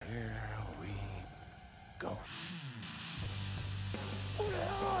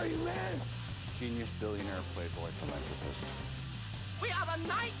genius, billionaire, playboy, philanthropist. We are the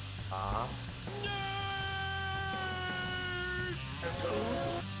knights Ah.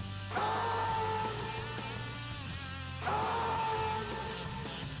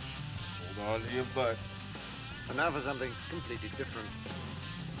 Hold on to your butt. And now for something completely different.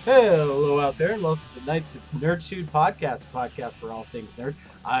 Hello out there, and welcome to tonight's Nerdtude podcast, a podcast for all things nerd.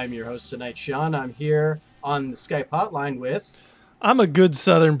 I'm your host tonight, Sean. I'm here on the Skype hotline with... I'm a good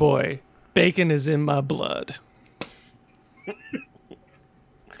Southern boy. Bacon is in my blood.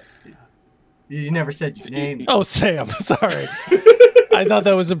 You never said your name. Oh, Sam. Sorry. I thought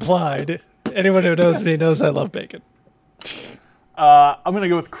that was implied. Anyone who knows me knows I love bacon. I'm going to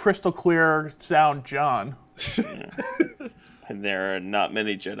go with crystal clear sound John. And there are not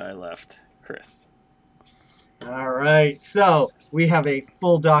many Jedi left, Chris. All right, so we have a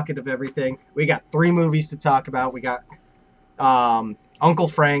full docket of everything. We got 3 movies to talk about. We got Uncle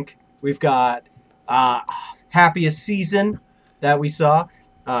Frank. We've got Happiest Season that we saw.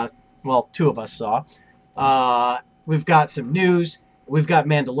 Well, 2 of us saw. We've got some news. We've got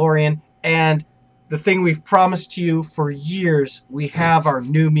Mandalorian. And the thing we've promised to you for years, we have our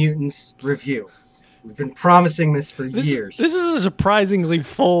New Mutants review. We've been promising this for years. This is a surprisingly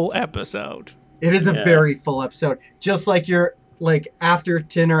full episode. It is a very full episode. Just like you're after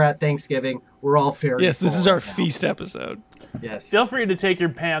dinner at Thanksgiving, we're all very Yes, this full is our right now. feast episode. Yes. Feel free to take your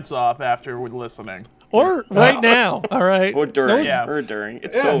pants off after we're listening. Or right now, all right? Or during. Yeah. Or during.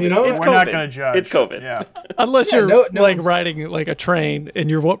 It's Yeah, COVID. you know, it's We're COVID. not going to judge. It's COVID. Yeah. Unless Yeah, you're no one's- riding like a train and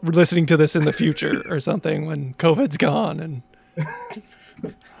you're listening to this in the future or something when COVID's gone and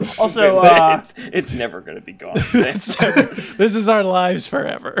Also, it's never going to be gone. this is our lives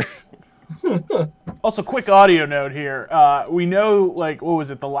forever. quick audio note here. We know, what was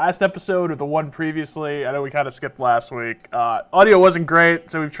it, the last episode or the one previously? I know we kind of skipped last week. Audio wasn't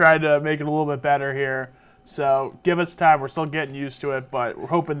great, so we've tried to make it a little bit better here. So give us time. We're still getting used to it, but we're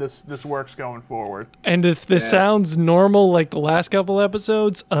hoping this works going forward. And if this sounds normal like the last couple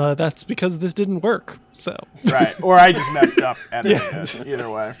episodes, that's because this didn't work. So Right. Or I just messed up editing it. Either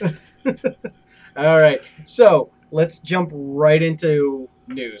way. All right. So let's jump right into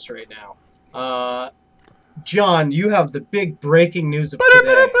news right now. John, you have the big breaking news of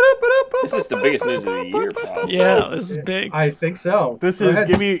today. This is the biggest news of the year, probably. yeah, this is big. I think so. This Go is ahead.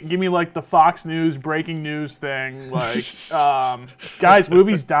 give me like the Fox News breaking news thing. Guys,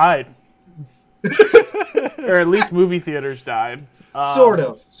 movies died, or at least movie theaters died. Sort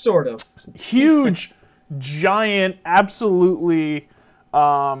of. Huge, giant, absolutely.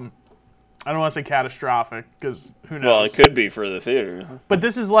 I don't want to say catastrophic because who knows. Well, it could be for the theater. But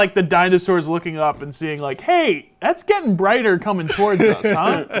this is like the dinosaurs looking up and seeing like, hey, that's getting brighter coming towards us,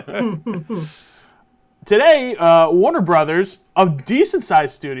 huh? Today, Warner Brothers, a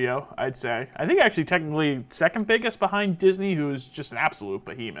decent-sized studio, I'd say. I think actually technically second biggest behind Disney, who's just an absolute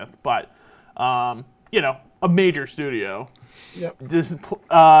behemoth. But, a major studio. Yep.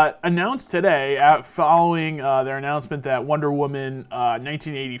 Announced today, following their announcement that Wonder Woman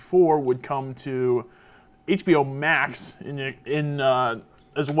 1984 would come to HBO Max in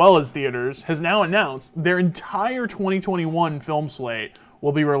as well as theaters, has now announced their entire 2021 film slate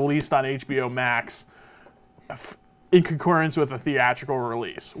will be released on HBO Max in concurrence with a theatrical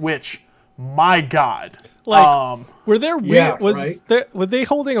release. Which, my God, were there Yeah, were they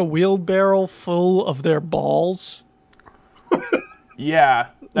holding a wheelbarrow full of their balls? yeah,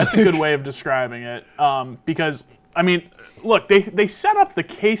 that's a good way of describing it. Because, I mean, look, they set up the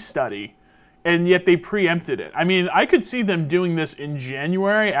case study, and yet they preempted it. I mean, I could see them doing this in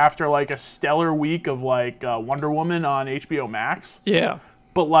January after, a stellar week of, Wonder Woman on HBO Max. Yeah.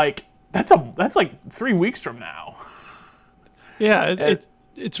 But, that's 3 weeks from now. Yeah,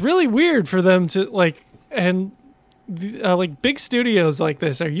 it's really weird for them to and big studios like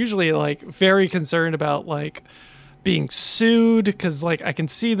this are usually very concerned about being sued because I can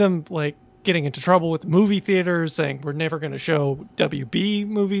see them getting into trouble with movie theaters saying we're never going to show WB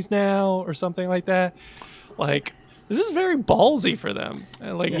movies now or something like that. This is very ballsy for them.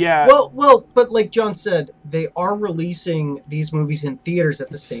 Yeah. Well, but like John said, they are releasing these movies in theaters at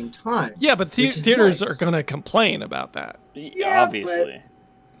the same time. Yeah, but which is theaters nice. are going to complain about that. Yeah, Obviously.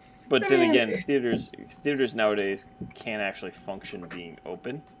 But I then mean, again, theaters nowadays can't actually function being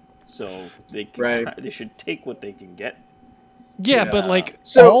open. So they should take what they can get. Yeah, but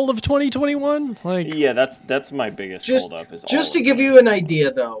So- all of 2021, Yeah, that's my biggest holdup. Is Just all to of give them. you an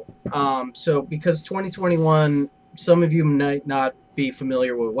idea, though, so because 2021, some of you might not be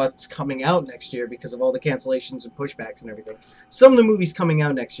familiar with what's coming out next year because of all the cancellations and pushbacks and everything. Some of the movies coming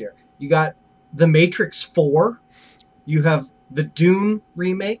out next year. You got The Matrix 4. You have the Dune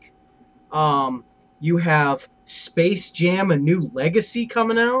remake. You have Space Jam: A New Legacy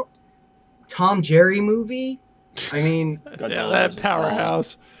coming out. Tom Jerry movie. I mean, that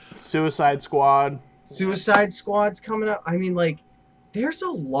powerhouse. Suicide Squad. Suicide Squad's coming out. I mean, like, there's a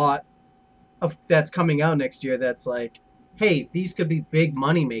lot of that's coming out next year that's like, hey, these could be big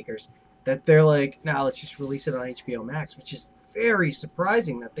money makers. That they're like, now let's just release it on HBO Max, which is very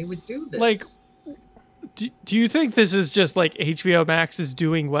surprising that they would do this. Like, do you think this is just like HBO Max is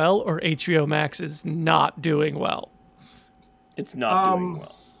doing well, or HBO Max is not doing well? It's not doing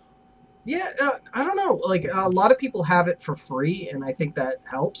well. Yeah, I don't know. Like, a lot of people have it for free, and I think that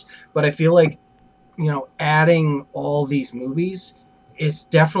helps. But I feel like, adding all these movies, it's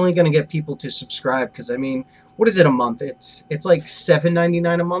definitely going to get people to subscribe. Because, I mean, what is it a month? It's like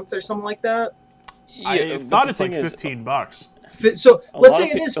 $7.99 a month or something like that. I thought it's like $15. So let's say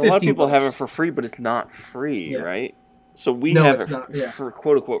it is $15. A lot of people have it for free, but it's not free, right? So we have it for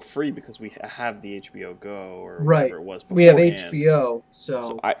quote unquote free because we have the HBO Go or whatever it was beforehand. We have HBO,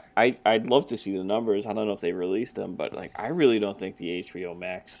 so I'd love to see the numbers. I don't know if they released them, but like I really don't think the HBO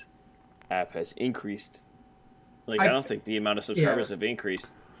Max app has increased. Like I don't think the amount of subscribers have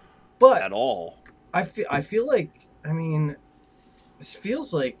increased at all. I feel like, I mean, this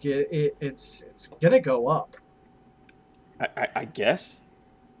feels like it's gonna go up. I guess,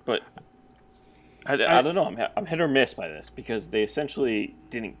 but I don't know. I'm hit or miss by this because they essentially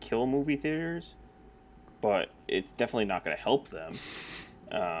didn't kill movie theaters, but it's definitely not going to help them.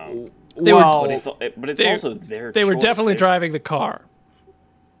 It's also their. They were definitely driving the car.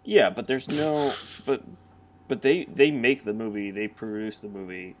 Yeah, but there's no. But they make the movie, they produce the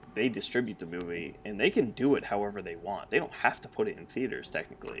movie, they distribute the movie, and they can do it however they want. They don't have to put it in theaters,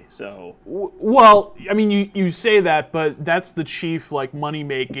 technically. So, well, I mean, you say that, but that's the chief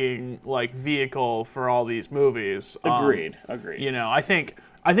money-making vehicle for all these movies. Agreed. I think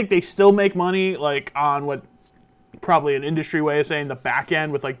they still make money on what probably an industry way of saying the back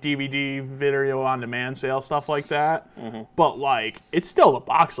end with DVD, video on demand sales, stuff like that. Mm-hmm. But it's still the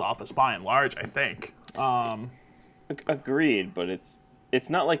box office by and large, I think. Agreed, but it's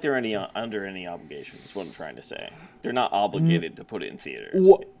not like they're under any obligation. Is what I'm trying to say. They're not obligated to put it in theaters.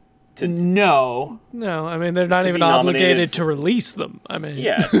 No. I mean, they're not even obligated to release them. I mean,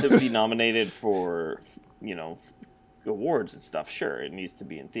 to be nominated for awards and stuff. Sure, it needs to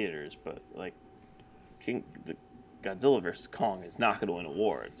be in theaters, but the Godzilla vs. Kong is not going to win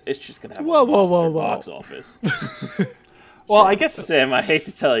awards. It's just going to have a monster box office. Well, I guess Sam, I hate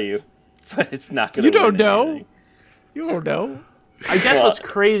to tell you. But it's not going to. You don't know. You don't know. I guess what's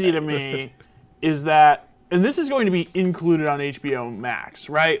crazy to me is that, and this is going to be included on HBO Max,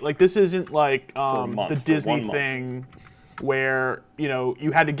 right? This isn't the Disney thing where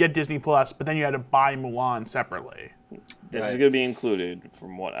you had to get Disney Plus, but then you had to buy Mulan separately. This is going to be included,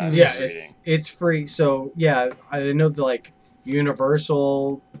 from what I'm reading. It's free. So I know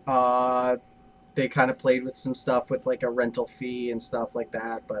Universal. They kind of played with some stuff with a rental fee and stuff like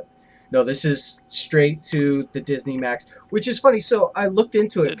that, but. No, this is straight to the Disney Max, which is funny. So I looked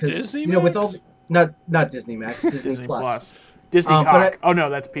into it because with all not Disney Max, Disney Plus. Disney Cock. Oh no,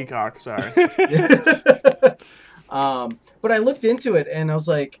 that's Peacock. Sorry. But I looked into it and I was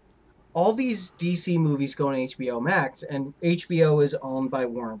like, all these DC movies go on HBO Max, and HBO is owned by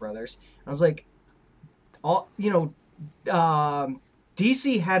Warner Brothers. I was like,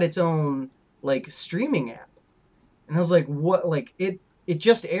 DC had its own streaming app, and I was like, what? It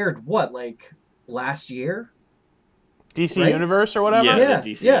just aired last year? DC Universe or whatever? Yeah,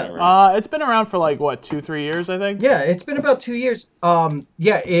 DC Universe. It's been around for 2-3 years, I think. Yeah, it's been about 2 years.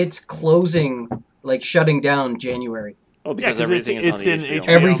 It's closing, shutting down January. Oh, because everything is on HBO.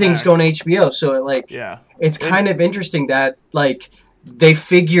 Everything's going to HBO, so it's kind of interesting that they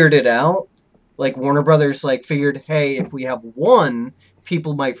figured it out. Warner Brothers figured, hey, if we have one,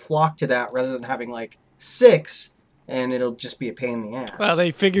 people might flock to that rather than having 6. And it'll just be a pain in the ass. Well,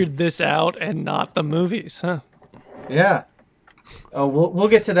 they figured this out and not the movies, huh? Yeah. Oh, we'll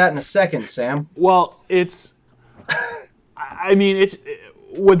get to that in a second, Sam. Well, it's... I mean, it's...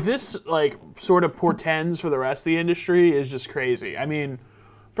 What this, sort of portends for the rest of the industry is just crazy. I mean,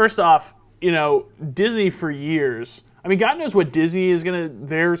 first off, Disney for years... I mean, God knows what Disney is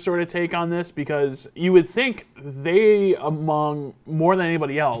their sort of take on this, because you would think they, among more than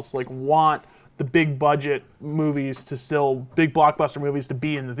anybody else, want... the big budget movies to still big blockbuster movies to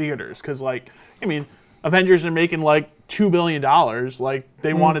be in the theaters, because Avengers are making $2 billion.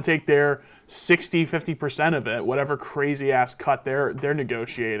 They want to take their 50% of it, whatever crazy ass cut they're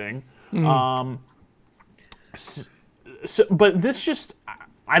negotiating. But this just,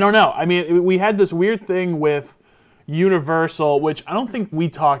 I don't know. I mean, we had this weird thing with Universal, which I don't think we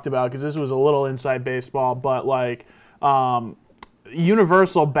talked about because this was a little inside baseball, but like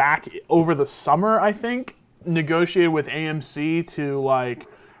Universal back over the summer, I think, negotiated with AMC to like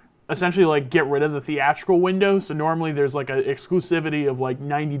essentially like get rid of the theatrical window. So normally there's like an exclusivity of like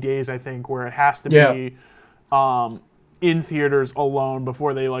 90 days, I think, where it has to be in theaters alone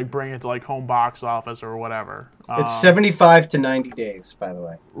before they like bring it to like home box office or whatever. It's 75 to 90 days, by the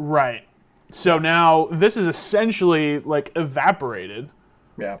way. Right. So now this is essentially like evaporated.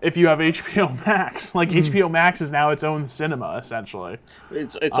 Yeah. If you have HBO Max, like HBO Max is now its own cinema essentially.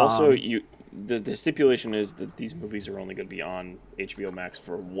 It's also the stipulation is that these movies are only going to be on HBO Max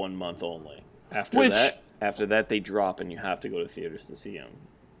for 1 month only. After that they drop and you have to go to theaters to see them.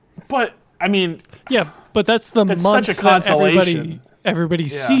 But I mean, yeah, but that's the month such a consolation. that everybody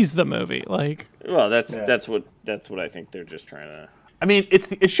sees the movie. Like, well, that's what I think they're just trying to. I mean,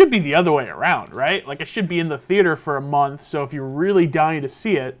 it should be the other way around, right? Like, it should be in the theater for a month, so if you're really dying to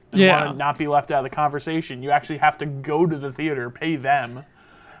see it and want to not be left out of the conversation, you actually have to go to the theater, pay them.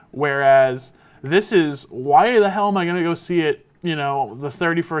 Whereas this is, why the hell am I going to go see it, the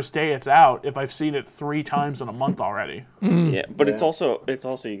 31st day it's out if I've seen it 3 times in a month already? Yeah, but it's also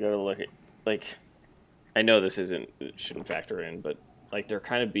you got to look at, like, I know this shouldn't factor in, but, like, they're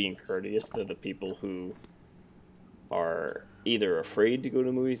kind of being courteous to the people who are either afraid to go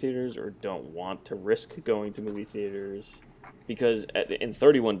to movie theaters or don't want to risk going to movie theaters, because in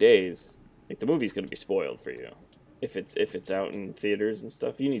 31 days, like, the movie's going to be spoiled for you. If it's out in theaters and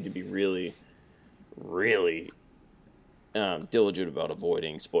stuff, you need to be really, really diligent about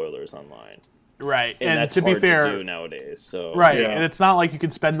avoiding spoilers online. Right, and that's to hard be fair, to do nowadays. So right, and it's not like you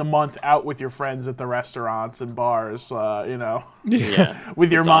can spend the month out with your friends at the restaurants and bars,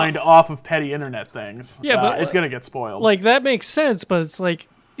 with your mind off of petty internet things. Yeah, but it's gonna get spoiled. Like, that makes sense, but it's like,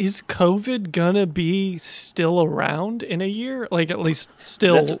 is COVID gonna be still around in a year? Like, at least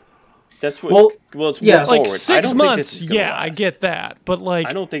still. That's what. Well, it's more like forward. 6 I don't months. Think this is gonna last. I get that, but like,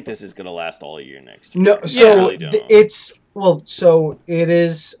 I don't think this is gonna last all year next year. No, so it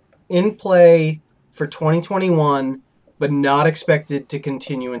is in play for 2021, but not expected to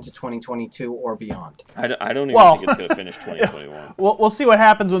continue into 2022 or beyond. I don't even think it's going to finish 2021. We'll see what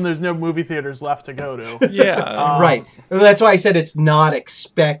happens when there's no movie theaters left to go to. Yeah. Right. That's why I said it's not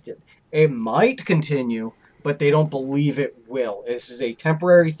expected. It might continue, but they don't believe it will. This is a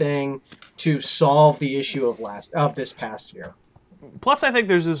temporary thing to solve the issue of this past year. Plus, I think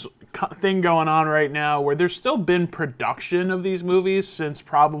there's this thing going on right now where there's still been production of these movies since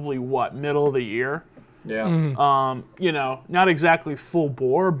probably, middle of the year? Yeah. Not exactly full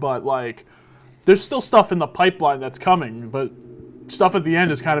bore, but, like, there's still stuff in the pipeline that's coming, but stuff at the end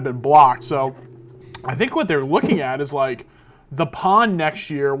has kind of been blocked. So I think what they're looking at is, like, the pond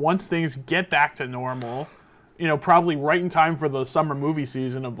next year, once things get back to normal, probably right in time for the summer movie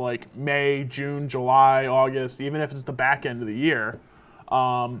season of, like, May, June, July, August, even if it's the back end of the year.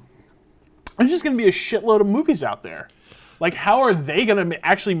 There's just going to be a shitload of movies out there. Like, how are they going to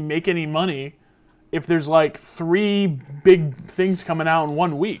actually make any money if there's, like, 3 big things coming out in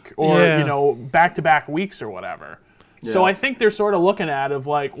 1 week or, back-to-back weeks or whatever? Yeah. So I think they're sort of looking at of,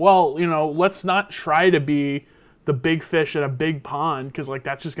 like, well, let's not try to be the big fish in a big pond because, like,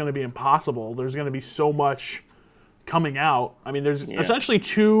 that's just going to be impossible. There's going to be so much coming out. I mean, there's essentially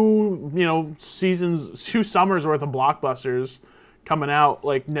 2 seasons, 2 summers worth of blockbusters coming out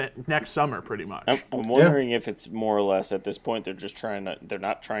like next summer, pretty much. I'm wondering if it's more or less at this point they're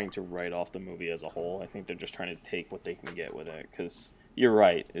not trying to write off the movie as a whole. I think they're just trying to take what they can get with it. Because you're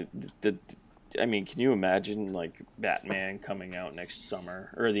right. I mean, can you imagine like Batman coming out next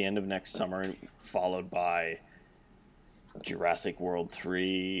summer or the end of next summer, followed by Jurassic World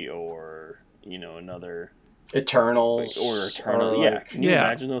 3 or another Eternals or Eternal. Yeah, can you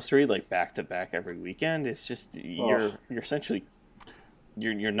imagine those 3 like back to back every weekend? It's just you're essentially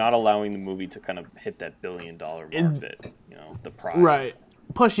you're not allowing the movie to kind of hit that $1 billion mark that the prize. Right.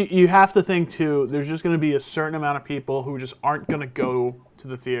 Plus, you have to think too. There's just going to be a certain amount of people who just aren't going to go to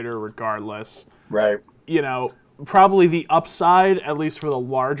the theater regardless. Right. Probably the upside, at least for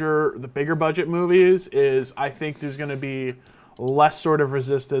the bigger budget movies, is I think there's going to be less sort of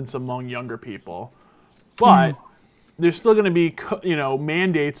resistance among younger people. But there's still going to be,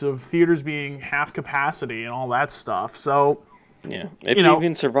 mandates of theaters being half capacity and all that stuff. So, if they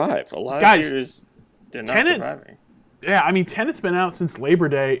even survive, a lot of theaters, they're not surviving. Yeah, I mean, Tenet's been out since Labor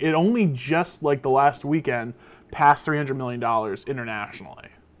Day. It only just, like, the last weekend passed $300 million internationally.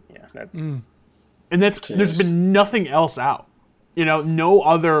 Yeah, that's... And there's been nothing else out. No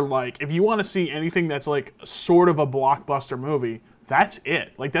other, like, if you want to see anything that's, like, sort of a blockbuster movie, that's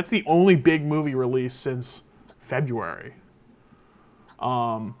it. Like, that's the only big movie release since February.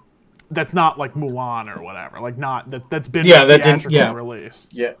 That's not like Mulan or whatever. Like that's been theatrically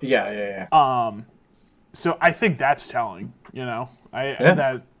released. Yeah. So I think that's telling.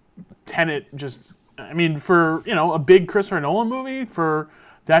 That Tenet just. I mean, for a big Christopher Nolan movie, for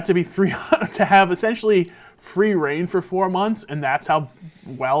that to be to have essentially free reign for 4 months, and that's how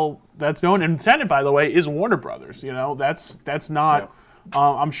well that's known. And Tenet, by the way, is Warner Brothers. That's not. Yeah.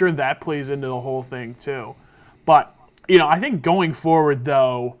 I'm sure that plays into the whole thing too. But I think going forward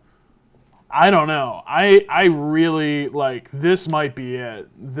though, I don't know. I really this might be it.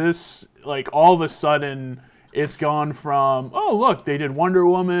 This all of a sudden it's gone from, oh look, they did Wonder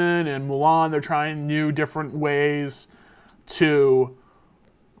Woman and Mulan, they're trying new different ways, to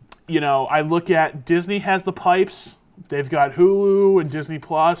I look at Disney has the pipes. They've got Hulu and Disney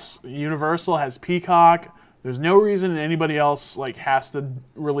Plus. Universal has Peacock. There's no reason anybody else has to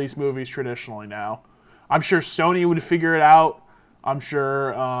release movies traditionally now. I'm sure Sony would figure it out. I'm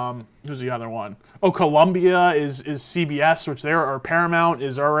sure, who's the other one? Oh, Columbia is CBS, which or Paramount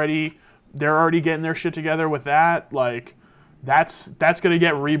is already, they're already getting their shit together with that. That's going to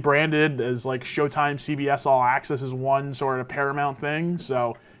get rebranded as Showtime, CBS All Access is one sort of Paramount thing.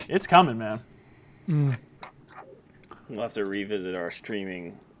 So it's coming, man. We'll have to revisit our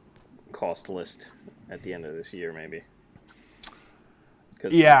streaming cost list at the end of this year, maybe.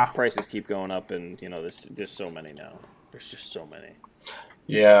 Because prices keep going up, and there's so many now. There's just so many.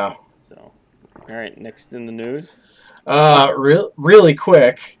 Yeah. So, all right. Next in the news. Really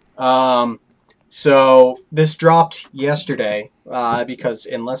quick. So this dropped yesterday because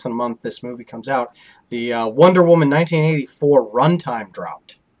in less than a month this movie comes out. The Wonder Woman 1984 runtime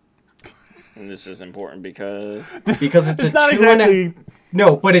dropped. And this is important because it's a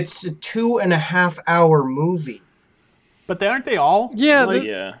but it's a 2.5 hour movie. But aren't they all?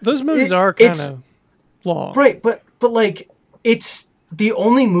 Yeah, those movies are kind of long. Right, but it's the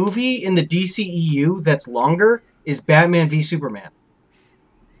only movie in the DCEU that's longer is Batman v Superman.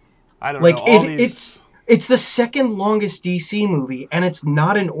 I don't know. It's the second longest DC movie, and it's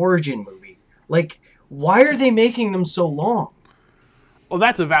not an origin movie. Why are they making them so long? Well,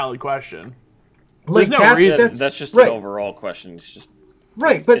 that's a valid question. There's no reason. That's just an overall question. It's just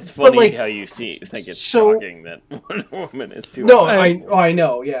but it's funny how you think it's shocking that Wonder Woman is too. No, I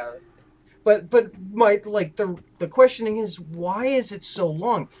know, yeah. But the questioning is, why is it so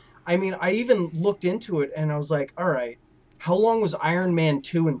long? I mean, I even looked into it and I was like, all right, how long was Iron Man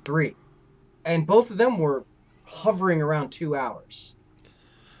 2 and 3? And both of them were hovering around 2 hours.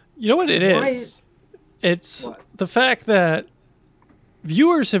 You know what it is? It's the fact that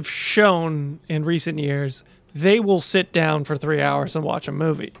viewers have shown in recent years they will sit down for 3 hours and watch a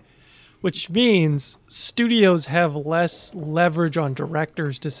movie, which means studios have less leverage on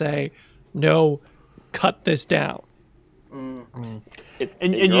directors to say, no, cut this down. And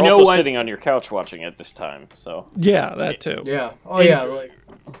you're also sitting on your couch watching it this time, so yeah, that too. Yeah. Oh yeah,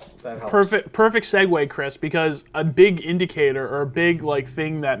 that helps. Perfect segue, Chris, because a big indicator or a big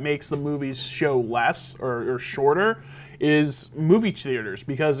thing that makes the movies show less or shorter is movie theaters,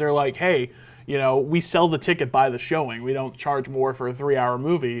 because they're like, hey, we sell the ticket by the showing. We don't charge more for a 3 hour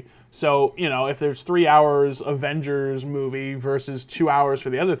movie. So, if there's 3 hours Avengers movie versus 2 hours for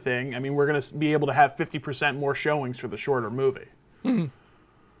the other thing, I mean, we're going to be able to have 50% more showings for the shorter movie.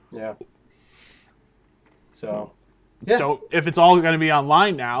 Yeah. So if it's all going to be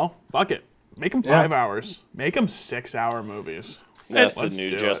online now, fuck it. Make them 5 hours. Make them 6 hour movies. That's the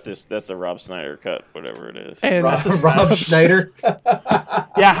new Justice. That's the Rob Snyder cut, whatever it is. And Rob Schneider.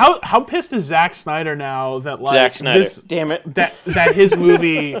 Yeah, how pissed is Zack Snyder now that Zack Snyder? Damn it! That his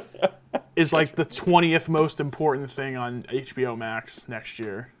movie is the 20th most important thing on HBO Max next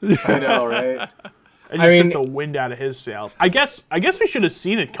year. I know, right? It just took the wind out of his sails. I guess we should have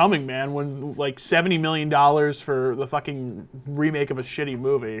seen it coming, man. When $70 million for the fucking remake of a shitty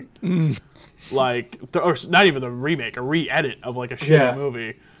movie. Or not even the remake, a re-edit of a shitty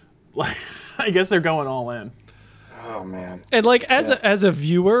movie. I guess they're going all in. Oh man. And as a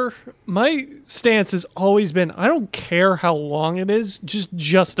viewer, my stance has always been, I don't care how long it is, just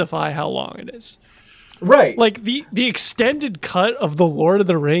justify how long it is. Right. The extended cut of The Lord of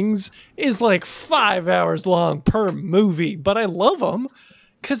the Rings is 5 hours long per movie, but I love them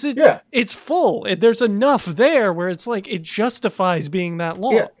because it's full. There's enough there where it's it justifies being that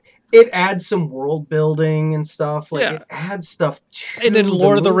long. Yeah. It adds some world building and stuff. It adds stuff to and in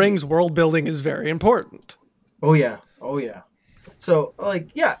Lord of the Rings, world building is very important. Oh yeah. So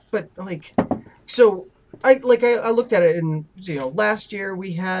so I looked at it and last year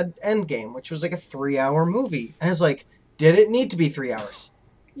we had Endgame, which was a 3 hour movie, and it's did it need to be 3 hours?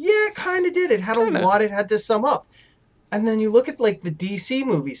 Yeah, it kind of did. It had a lot it had to sum up. And then you look at like the DC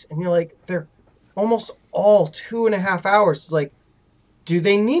movies, and you're like, they're almost all 2.5 hours. It's like, do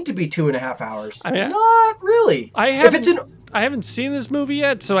they need to be 2.5 hours? I mean, not really. I haven't seen this movie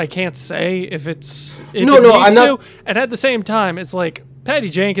yet, so I can't say if it I'm needs not. to. And at the same time, it's like Patty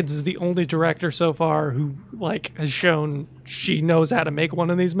Jenkins is the only director so far who like has shown she knows how to make one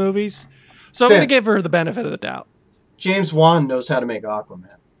of these movies. So I'm Sam, gonna give her the benefit of the doubt. James Wan knows how to make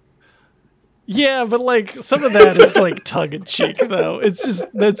Aquaman. Yeah, but like some of that is like tongue in cheek though. It's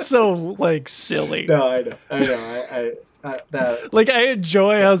just that's so like silly. No, I know. That. Like I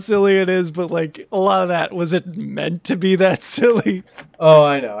enjoy how silly it is, but like a lot of that wasn't meant to be that silly. Oh,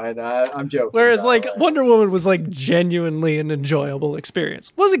 I know. I'm joking. Whereas like Wonder Woman was like genuinely an enjoyable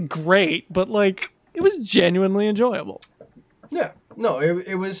experience. Wasn't great, but like it was genuinely enjoyable. Yeah. No,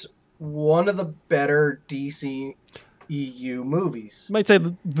 it was one of the better DC EU movies. Might say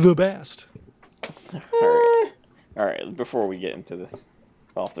the best. All right. Before we get into this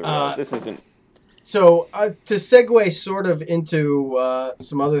off the rails, this isn't. So to segue sort of into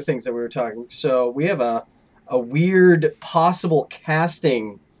some other things that we were talking. So we have a weird possible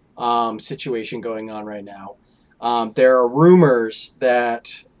casting situation going on right now. There are rumors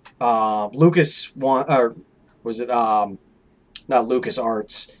that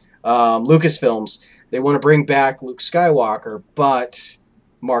Lucasfilms, they want to bring back Luke Skywalker, but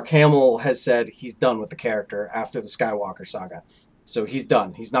Mark Hamill has said he's done with the character after the Skywalker saga. So he's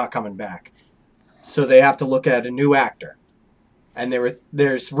done. He's not coming back. So they have to look at a new actor. And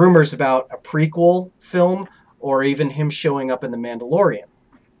there's rumors about a prequel film or even him showing up in The Mandalorian.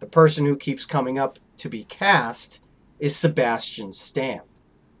 The person who keeps coming up to be cast is Sebastian Stan.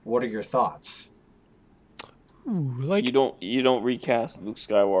 What are your thoughts? Ooh, like You don't recast Luke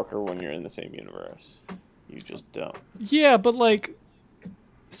Skywalker when you're in the same universe. You just don't. yeah, but like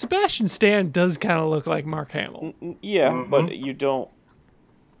Sebastian Stan does kind of look like Mark Hamill. Yeah, but you don't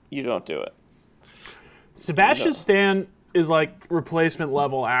do it. Sebastian Stan is like replacement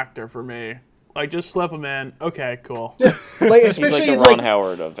level actor for me. Like just slip him in. Okay, cool. Like He's like especially the Ron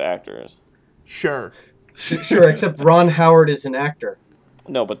Howard of actors. Sure. Sure, except Ron Howard is an actor.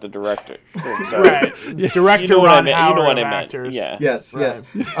 No, but the director. Oh, sorry. Right. Director You know what I Ron meant. Howard You know what I of meant. actors. Yeah. Yes, Right.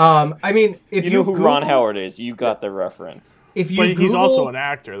 yes. I mean, if You know who Google, Ron Howard is. You got the reference. If you But Google, he's also an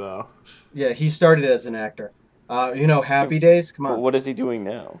actor though. yeah, he started as an actor. Happy Days. Come But on. what is he doing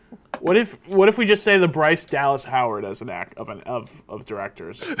now? What if we just say the Bryce Dallas Howard as an act of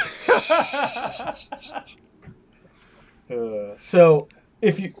directors? So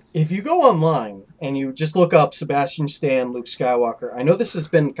if you go online and you just look up Sebastian Stan, Luke Skywalker, I know this has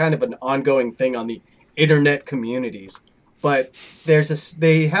been kind of an ongoing thing on the internet communities, but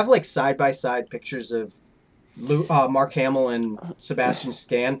they have like side by side pictures of Mark Hamill and Sebastian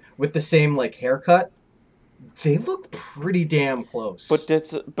Stan with the same like haircut. They look pretty damn close.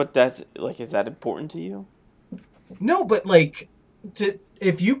 But that's like, is that important to you? No, but like,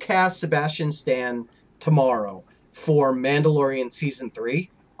 if you cast Sebastian Stan tomorrow for Mandalorian Season 3,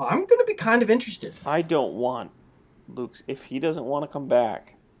 I'm going to be kind of interested. I don't want Luke. If he doesn't want to come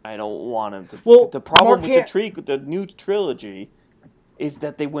back, I don't want him to. Well, the problem Mark with the new trilogy is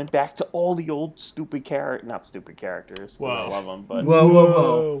that they went back to all the old not stupid characters. 'Cause I Whoa. love them, but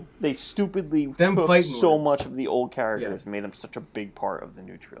Whoa. they stupidly Them took fighting so words. much of the old characters, made them such a big part of the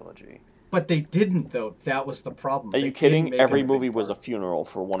new trilogy. But they didn't, though. That was the problem. Are They you didn't kidding? make Every him a big movie was a part. funeral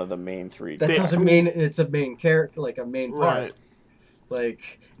for one of the main three. That doesn't mean it's a main character, like a main part. Right.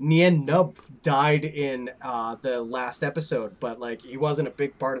 Like, Nien Nunb died in the last episode, but like he wasn't a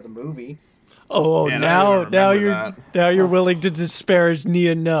big part of the movie. Oh, Man, I didn't even remember now you're willing to disparage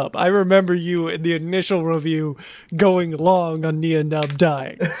Nia Nub. I remember you in the initial review going long on Nia Nub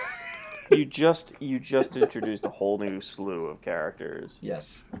dying. You just introduced a whole new slew of characters.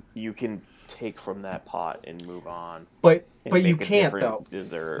 Yes, You can take from that pot and move on. but And you make a can't different though.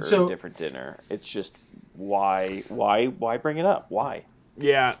 dessert or So- a different dinner. It's just why bring it up? Why?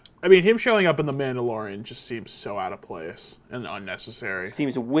 Yeah, I mean, him showing up in The Mandalorian just seems so out of place and unnecessary.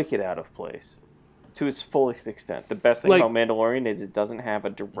 Seems wicked out of place to its fullest extent. The best thing Like- about Mandalorian is it doesn't have a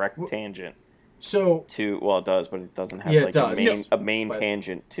direct tangent So to. Well, it does, but it doesn't have Yeah, it like does. a main But-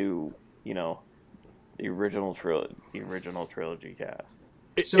 tangent to the original trilogy cast.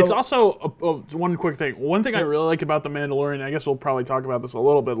 So- It's also one quick thing. One thing I really like about The Mandalorian, I guess we'll probably talk about this a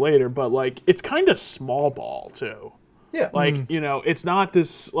little bit later, but like it's kind of small ball too. yeah, Like, it's not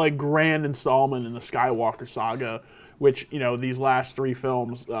this like grand installment in the Skywalker saga, which, these last 3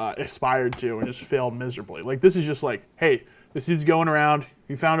 films aspired to and just failed miserably. Like, this is just like, hey, this dude's going around,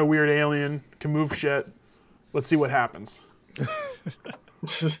 he found a weird alien, can move shit, let's see what happens.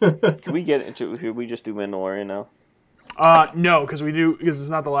 Can we get into? Should we just do Mandalorian now? No, because it's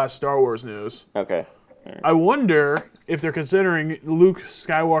not the last Star Wars news. Okay. I wonder if they're considering Luke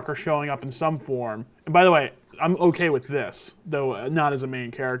Skywalker showing up in some form. And by the way, I'm okay with this, though not as a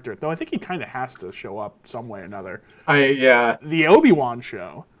main character. Though I think he kind of has to show up some way or another. Yeah. The Obi-Wan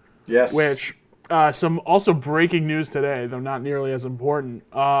show, Yes. which some also breaking news today, though not nearly as important,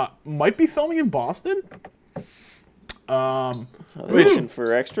 might be filming in Boston. Wishing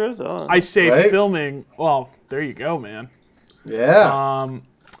for extras. Oh. I say Right? filming. Well, there you go, man. Yeah.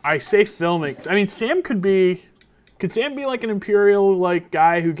 I say filming. I mean, Sam could be. Could Sam be like an Imperial like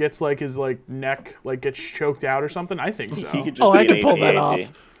guy who gets like his like neck like gets choked out or something? I think so. He could just Oh, be I an could pull that AT-AT. off.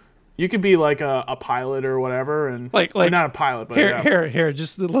 You could be like a pilot or whatever, and Like- or not a pilot, but Here,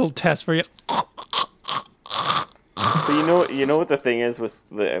 just a little test for you. But you know what the thing is with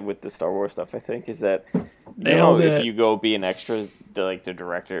the Star Wars stuff. I think is that Nailed if it. you go be an extra, the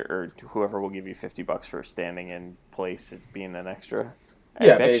director or whoever will give you $50 for standing in place and being an extra.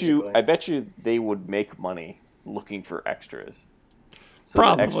 Yeah, basically. I bet you they would make money looking for extras. So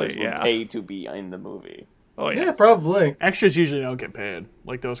Probably, the extras yeah. would pay to be in the movie. Oh yeah, probably. extras usually don't get paid.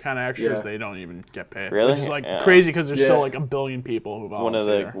 Like those kind of extras, Yeah. they don't even get paid. Really? Which is like Yeah. crazy because there's Yeah. still like a billion people who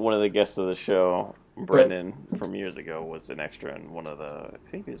volunteer. One of the guests of the show, Brendan from years ago, was an extra in one of the I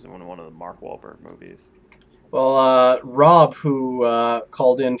think he was in one of the Mark Wahlberg movies. Well, Rob, who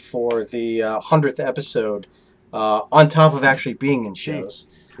called in for the 100th episode, on top of actually being in shows.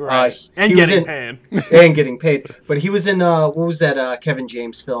 Right. And he was getting in- paid. And getting paid. But he was in, what was that Kevin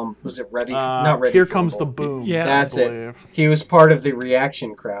James film? Was it Ready? Not Ready Here for Comes the Rumble. Boom. Yeah. That's I it. believe. He was part of the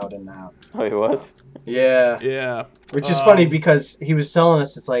reaction crowd in that. Oh, he was. Yeah. Yeah. Which is funny because he was telling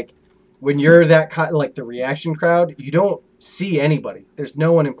us, it's like, when you're that like the reaction crowd, you don't see anybody. There's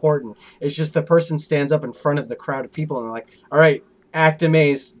no one important. It's just the person stands up in front of the crowd of people and they're like, all right, act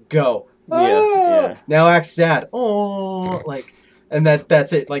amazed, go. Yeah. Now act sad. Oh, like, and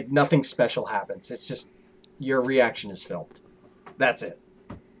that's it. Like nothing special happens. It's just your reaction is filmed. That's it.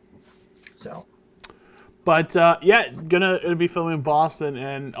 So. But it'll be filming in Boston,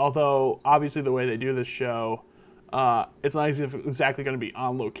 and although obviously the way they do this show, it's not exactly going to be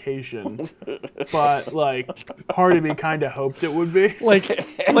on location, but like part of me kind of hoped it would be. Like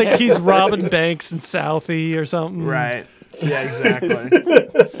he's robbing banks in Southie or something. Right. Yeah,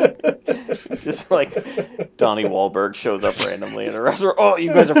 exactly. Just like Donnie Wahlberg shows up randomly in a restaurant. Oh,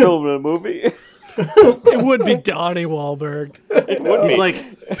 you guys are filming a movie? It would be Donnie Wahlberg. It would He's be. like,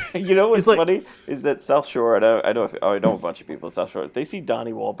 You know what's like- funny is that South Shore. I know a bunch of people in South Shore. They see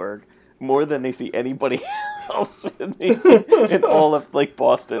Donnie Wahlberg more than they see anybody else in all of like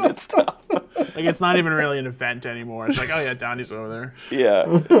Boston and stuff. like it's not even really an event anymore. It's like, oh yeah, Donnie's over there. Yeah,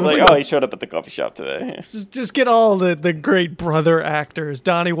 it's like, oh, he showed up at the coffee shop today. Just get all the great brother actors: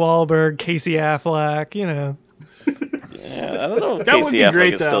 Donnie Wahlberg, Casey Affleck. You know. Yeah, I don't know if That would Casey be Affleck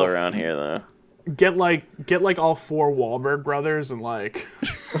great, is still though. around here though. Get like all four Wahlberg brothers and like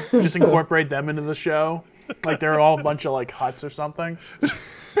just incorporate them into the show. Like they're all a bunch of like huts or something.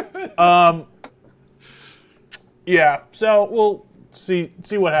 Yeah, so we'll see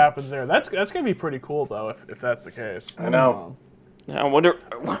what happens there. That's gonna be pretty cool though if that's the case. I know. I wonder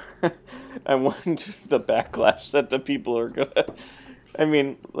just the backlash that the people are gonna. I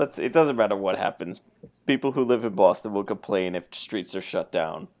mean, it doesn't matter what happens. People who live in Boston will complain if streets are shut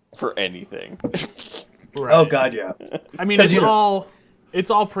down for anything. Right. Oh God, yeah. I mean, 'Cause it's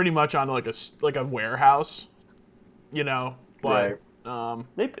all pretty much on like a warehouse, you know. But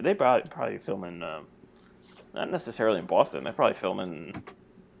They probably film in not necessarily in Boston. They probably film in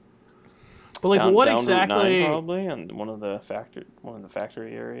but like what down Route 9 exactly? probably, and one of the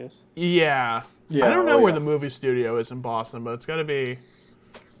factory areas. Yeah. Yeah, I don't know oh, where yeah. the movie studio is in Boston, but it's got to be.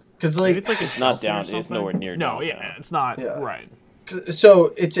 Because like, It's like It's not Chelsea or down. It's something. nowhere near No, downtown. yeah, it's not. Yeah. Right.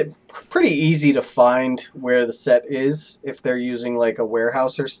 so it's pretty easy to find where the set is if they're using like a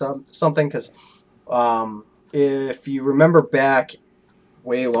warehouse or something. Because if you remember back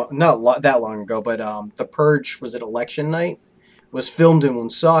not that long ago, but The Purge, was it election night, was filmed in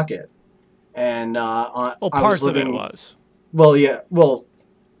Woonsocket, and Well, I parts was of it living, was. Well, yeah, well,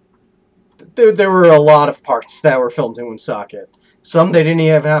 there were a lot of parts that were filmed in Woonsocket. Some they didn't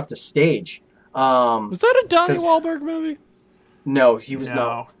even have to stage. Was that a Donnie 'cause- Wahlberg movie? No, he was No,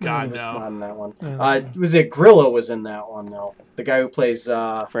 not. God, he was no. not in that one. Yeah. Was it Grillo was in that one though? The guy who plays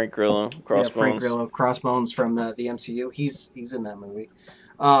Frank Grillo, Crossbones. Frank Grillo, Crossbones from the MCU. He's in that movie.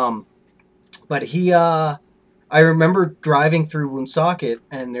 But he I remember driving through Woonsocket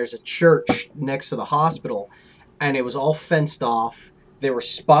and there's a church next to the hospital, and it was all fenced off. There were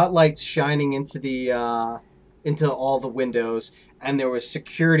spotlights shining into the into all the windows, and there was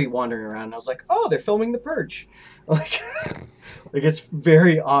security wandering around. And I was like, oh, they're filming The Purge. Like, like it's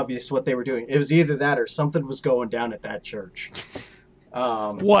very obvious what they were doing. It was either that or something was going down at that church.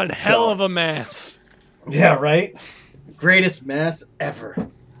 One hell of a mass. Yeah, right? Greatest mass ever.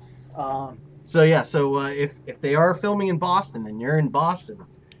 So if they are filming in Boston and you're in Boston,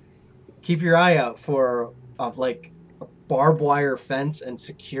 keep your eye out for like a barbed wire fence and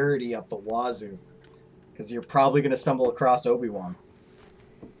security up the wazoo, because you're probably going to stumble across Obi-Wan.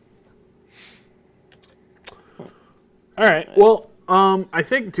 All right. Well, I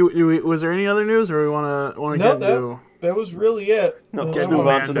think was there any other news, or we want to get into? That was really it. No, let's move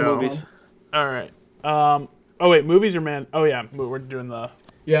on to the movies. All right. Oh wait, movies or man? Oh yeah, we're doing the.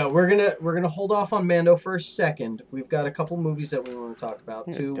 Yeah, we're gonna hold off on Mando for a second. We've got a couple movies that we want to talk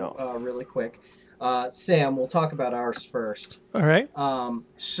about too, really quick. Sam, we'll talk about ours first. All right.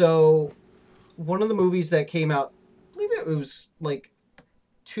 So one of the movies that came out, I believe it was like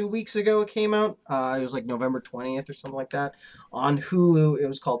 2 weeks ago. It came out. It was like November 20th or something like that on Hulu. It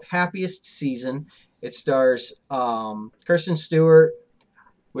was called Happiest Season. It stars Kristen Stewart,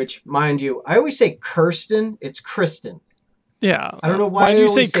 which, mind you, I always say Kirsten. It's Kristen. Yeah. I don't know why do you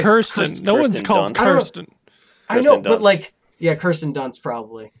say say Kirsten? No one's called Kirsten. I know, but like, yeah, Kirsten Dunst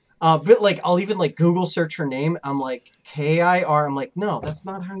probably. But like, I'll even like Google search her name. I'm like K-I-R. I'm like, no, that's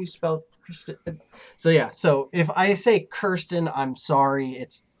not how you spell Kristen. So yeah, so if I say Kirsten, I'm sorry.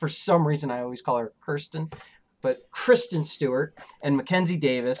 It's for some reason I always call her Kirsten. But Kristen Stewart and Mackenzie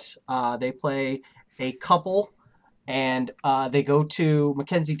Davis, they play a couple, and they go to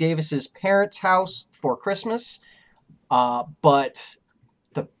Mackenzie Davis's parents' house for Christmas. But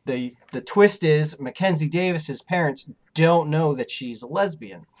the twist is Mackenzie Davis's parents don't know that she's a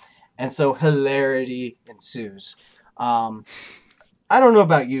lesbian, and so hilarity ensues. I don't know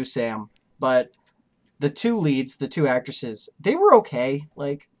about you, Sam, but the two leads, the two actresses, they were okay.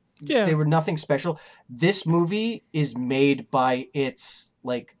 Like, they were nothing special. This movie is made by its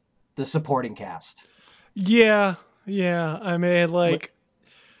like the supporting cast. Yeah. I mean, like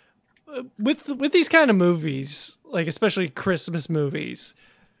with these kind of movies, like especially Christmas movies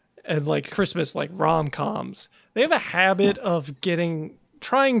and like Christmas like rom-coms, they have a habit of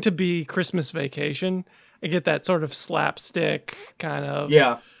trying to be Christmas Vacation and get that sort of slapstick kind of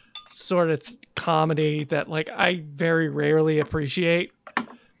sort of comedy that like I very rarely appreciate.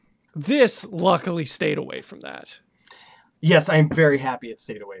 This luckily stayed away from that. Yes, I'm very happy it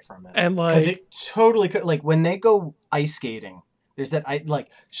stayed away from it. And like, because it totally could, like when they go ice skating, there's that I like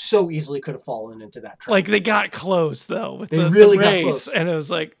so easily could have fallen into that trap. Like they got close though with the really race, got close, and it was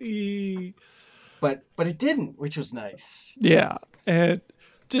like, but it didn't, which was nice. Yeah, and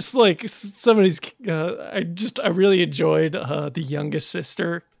just like somebody's, I really enjoyed the youngest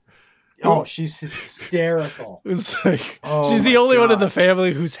sister. Oh, she's hysterical. It was like she's the only one in the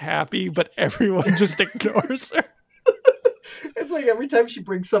family who's happy, but everyone just ignores her. It's like every time she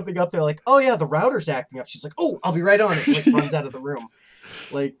brings something up, they're like, "Oh yeah, the router's acting up." She's like, "Oh, I'll be right on it." Like runs out of the room.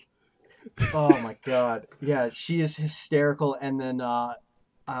 Like, oh my god, yeah, she is hysterical. And then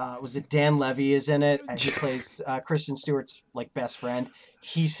was it Dan Levy is in it? And he plays Kristen Stewart's like best friend.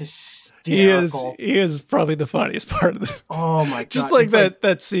 He's hysterical. He is probably the funniest part of the. Oh my god! Just like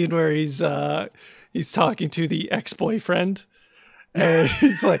that scene where he's talking to the ex-boyfriend, and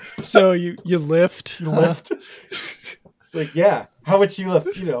he's like, "So you lift? You lift?" It's like, yeah. How much you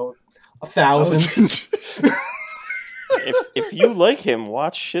lift? 1,000. If you like him,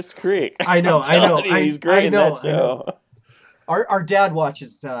 watch Schitt's Creek. I know. He's great in that show. Our dad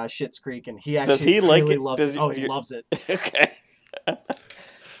watches Schitt's Creek, and he actually loves it. Oh, he loves it. Okay.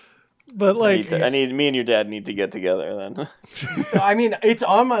 But like, me and your dad need to get together then. I mean, it's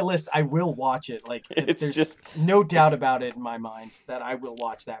on my list. I will watch it. Like, there's just no doubt about it in my mind that I will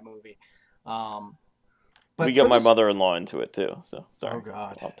watch that movie. But we got my mother-in-law into it too. So sorry. Oh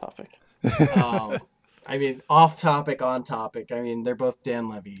God. Off topic. I mean, off topic, on topic. I mean, they're both Dan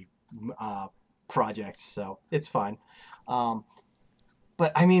Levy projects, so it's fine.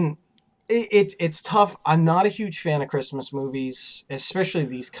 But I mean, it's tough. I'm not a huge fan of Christmas movies, especially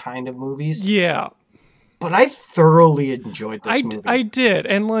these kind of movies. Yeah. But I thoroughly enjoyed this movie. I did.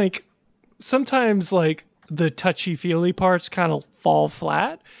 And like sometimes like the touchy-feely parts kind of fall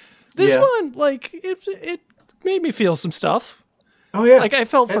flat. This one, like it made me feel some stuff. Oh yeah. Like I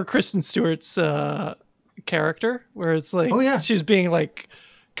felt for Kristen Stewart's character, where it's like she's being like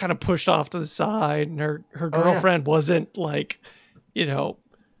kind of pushed off to the side, and her girlfriend wasn't like,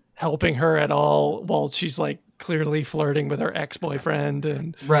 helping her at all while she's like clearly flirting with her ex-boyfriend.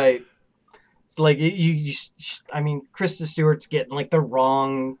 And right. Like I mean, Kristen Stewart's getting like the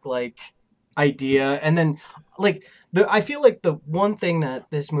wrong like idea, and then like I feel like the one thing that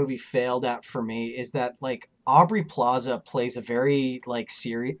this movie failed at for me is that like Aubrey Plaza plays a very like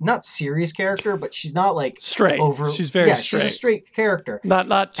serious, not serious character, but she's not like Straight. over. She's very straight. She's a straight character. Not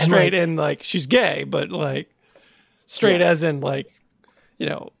And, straight like- in like she's gay, but like straight Yeah. as in like,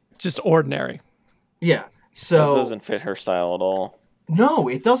 just ordinary. Yeah. That So doesn't fit her style at all. no,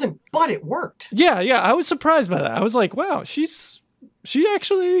 it doesn't. But it worked. Yeah, I was surprised by that. I was like, wow, she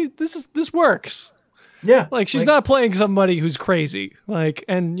actually this works. Yeah. Like she's not playing somebody who's crazy. Like,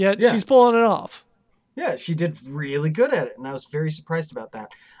 and yet Yeah. she's pulling it off. Yeah, she did really good at it, and I was very surprised about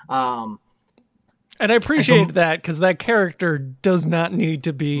that. And I appreciate that because that character does not need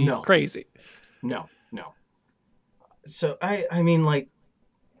to be No. crazy. No. So I mean, like,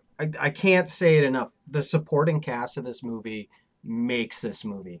 I can't say it enough. The supporting cast of this movie makes this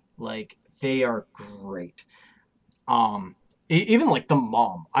movie. Like, they are great. Even like the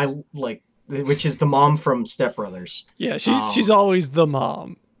mom, I like, which is the mom from Step Brothers. Yeah, she's always the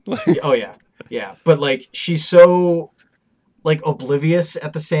mom. Oh yeah. But like, she's so like oblivious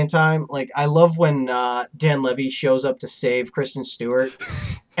at the same time. Like, I love when Dan Levy shows up to save Kristen Stewart,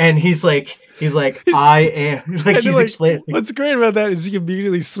 and he's like, I am like And, he's like, explaining. What's great about that is he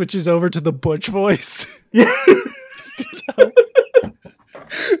immediately switches over to the Butch voice.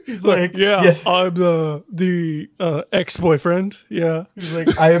 He's like, yeah, I'm the ex-boyfriend. Yeah. He's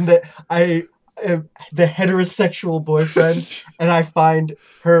like, I am the heterosexual boyfriend, and I find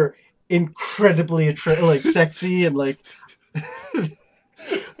her incredibly like sexy and like.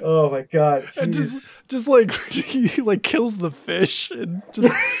 Oh my god! And just like he like kills the fish and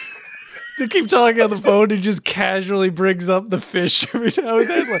just they keep talking on the phone. He just casually brings up the fish every now and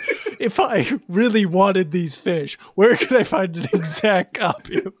then. Like, if I really wanted these fish, where could I find an exact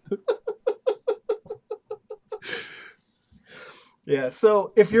copy of them? Yeah.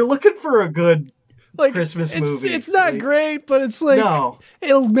 So if you're looking for a good Like Christmas it's, movie, it's not like, great, but it's like no,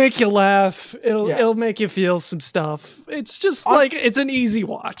 it'll make you laugh. Yeah. It'll make you feel some stuff. It's just like it's an easy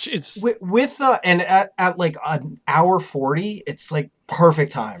watch. It's with and at like an hour 40, it's like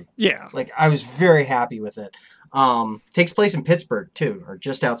perfect time. yeah. Like, I was very happy with it. Takes place in Pittsburgh too, or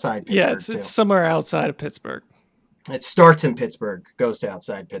just outside Pittsburgh. Yeah, too. it's somewhere outside of Pittsburgh. It starts in Pittsburgh, goes to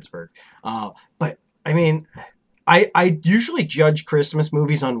outside Pittsburgh. But I mean, I usually judge Christmas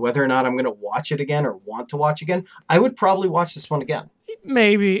movies on whether or not I'm going to watch it again or want to watch again. I would probably watch this one again.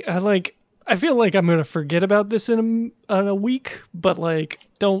 Maybe I feel like I'm gonna forget about this in a week, but like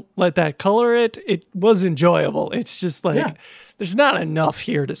don't let that color it. It was enjoyable. It's just like Yeah. there's not enough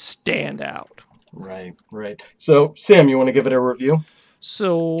here to stand out. Right. So, Sam, you want to give it a review?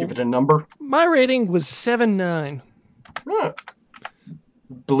 So Give it a number? my rating was 7.9. Huh.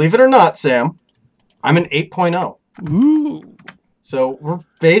 Believe it or not, Sam, I'm an 8.0. Ooh. So we're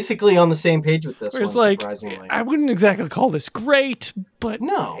basically on the same page with this Whereas one, like surprisingly. I wouldn't exactly call this great, but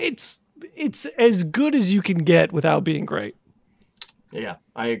No. it's as good as you can get without being great. Yeah,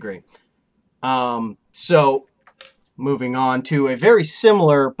 I agree. So moving on to a very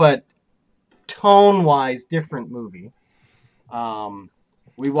similar but tone-wise different movie.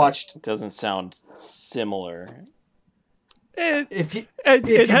 We watched. It doesn't sound similar. It, If you, it, if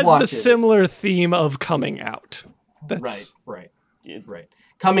it you has watch the it. similar theme of coming out. That's right, It- right.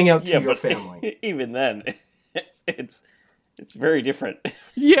 Coming out to yeah, your but family. even then, it's very different.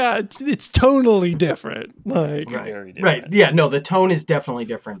 Yeah, it's tonally different. Like, Very different. Right. Yeah. No, the tone is definitely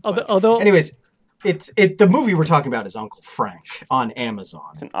different. but- although anyways, the movie we're talking about is Uncle Frank on Amazon.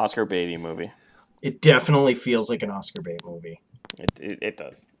 It's an Oscar Beatty movie. It definitely feels like an Oscar bait movie. It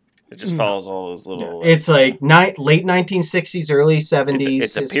does. It just follows all those little. It's like late 1960s, early 70s.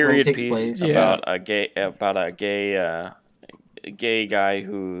 It's a is when it period takes piece place. about a gay guy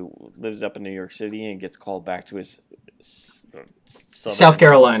who lives up in New York City and gets called back to his South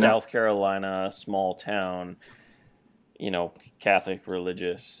Carolina small town. Catholic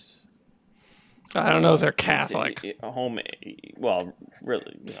religious. I don't know if they're Catholic, Home. Well,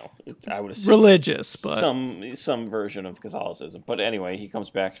 really, I would assume religious, but some version of Catholicism. But anyway, he comes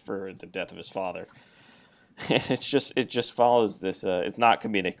back for the death of his father. And it just follows this. It's not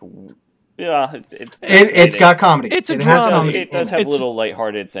comedic. Yeah, It's got comedy. It's a has drama. comedy. It does have It's- little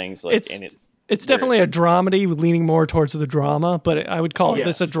lighthearted things and it's definitely a dramedy leaning more towards the drama. But I would call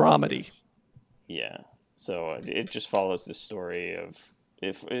this a Yes. dramedy. Yeah. So it just follows this story of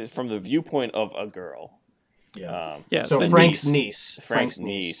from the viewpoint of a girl. Yeah. Yeah. So the Frank's niece. niece. Frank's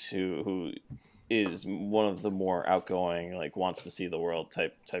niece, who is one of the more outgoing, like wants to see the world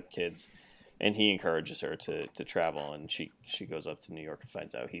type kids, and he encourages her to travel, and she goes up to New York and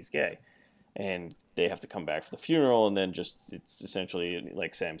finds out he's gay. and they have to come back for the funeral, and then it's essentially,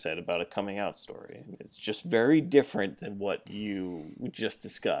 like Sam said, about a coming out story. It's just very different than what you just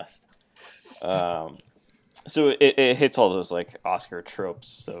discussed. So it hits all those like Oscar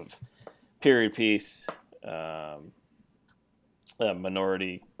tropes of period piece,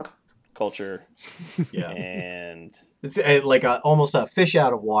 minority culture, and it's like almost a fish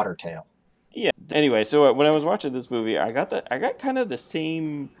out of water tale. Yeah. Anyway, so when I was watching this movie, I got kind of the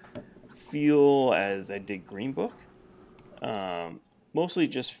same feel as I did Green Book, mostly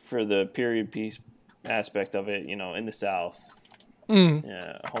just for the period piece aspect of it. In the South.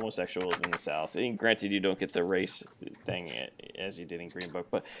 Homosexuals in the South. And granted, you don't get the race thing as you did in Green Book,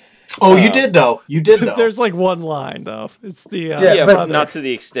 but you did though. There's like one line though. It's the but not to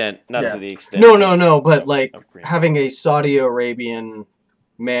the extent. To the extent. No. But like having a Saudi Arabian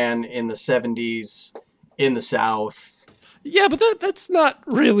man in the 70s in the South. Yeah, but that's not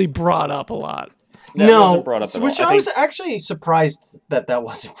really brought up a lot. That wasn't brought up at which all. I was actually surprised that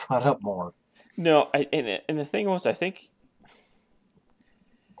wasn't brought up more. No, and the thing was, I think.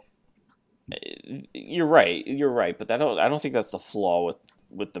 You're right, but I don't think that's the flaw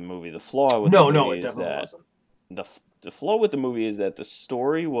with the movie. The flaw with the movie it definitely wasn't. The flaw with the movie is that the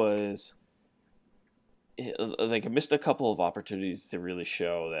story was like it missed a couple of opportunities to really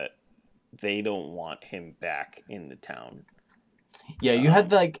show that they don't want him back in the town. Yeah, you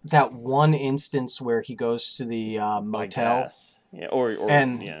had like that one instance where he goes to the motel.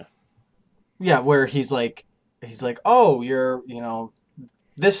 Where he's like, oh, you're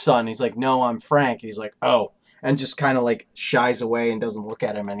this son. He's like, no, I'm Frank. He's like, oh, and just kind of like shies away and doesn't look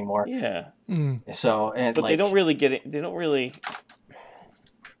at him anymore. Yeah. So but they don't really get it. They don't really.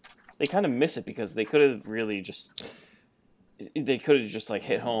 They kind of miss it because they could have really just. They could have just like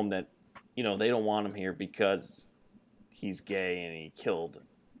hit home that, they don't want him here because he's gay and he killed.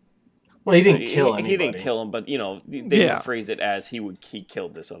 Well, he didn't kill anybody. He didn't kill him, but they would phrase it as he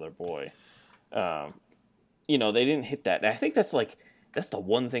killed this other boy. They didn't hit that. And I think that's the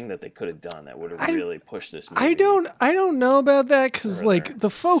one thing that they could have done that would have really pushed this movie. I don't know about that because like the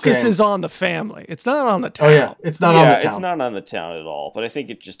focus is on the family. It's not on the town. Oh yeah, it's not on the town. It's not on the town at all. But I think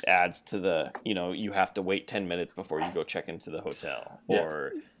it just adds to the you have to wait 10 minutes before you go check into the hotel,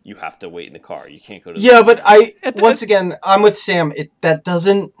 or you have to wait in the car. You can't go to. But once again, I'm with Sam.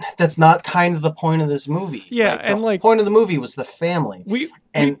 That's not kind of the point of this movie. Yeah, the point of the movie was the family.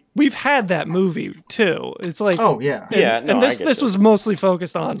 We've had that movie too. It's like and this was mostly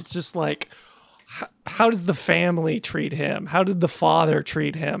focused on just like how does the family treat him? How did the father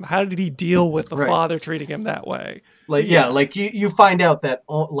treat him? How did he deal with the father treating him that way? Like you find out that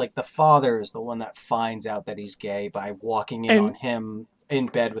like the father is the one that finds out that he's gay by walking in on him in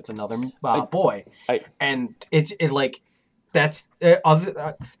bed with another boy, and that's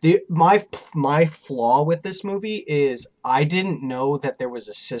my flaw with this movie is I didn't know that there was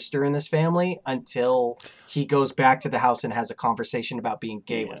a sister in this family until he goes back to the house and has a conversation about being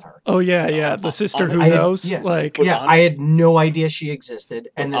gay with her. Oh yeah, the sister who knows. I had no idea she existed,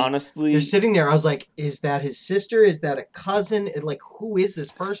 and then honestly, they're sitting there. I was like, "Is that his sister? Is that a cousin? Like, who is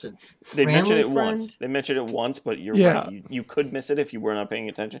this person?" They mentioned it once. They mentioned it once, but you're right. You could miss it if you were not paying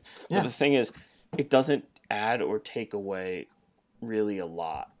attention. But the thing is, it doesn't add or take away really a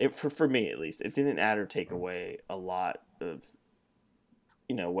lot. For me at least, it didn't add or take away a lot of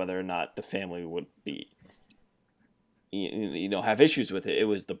whether or not the family would be have issues with it. It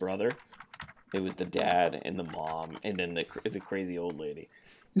was the brother, it was the dad and the mom, and then the crazy old lady.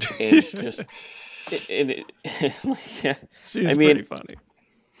 And it's just she's pretty funny.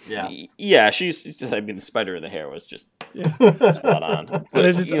 Yeah, she's just, the spider in the hair was just spot on.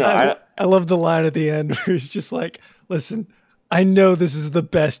 But I love the line at the end where he's just like, listen, I know this is the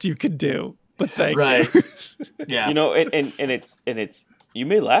best you could do, but thank you. Yeah. And it's you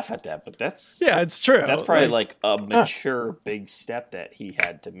may laugh at that, but that's it's true. That's probably like a mature big step that he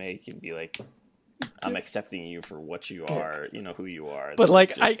had to make and be like, I'm accepting you for what you are, who you are. But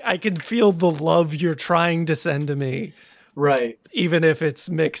I can feel the love you're trying to send to me. Right. Even if it's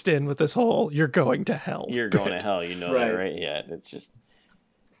mixed in with this whole "you're going to hell." You're going to hell, that, right? Yeah, it's just,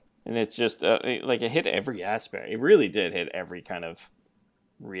 and it's just it hit every aspect. It really did hit every kind of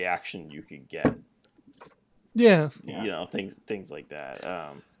reaction you could get. Yeah. Things like that.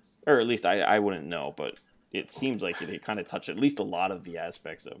 Or at least I wouldn't know, but it seems like it kind of touched at least a lot of the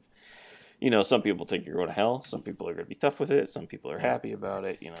aspects of. Some people think you're going to hell. Some people are going to be tough with it. Some people are happy about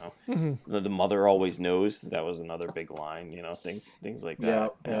it. Mm-hmm. The mother always knows. That was another big line. Things like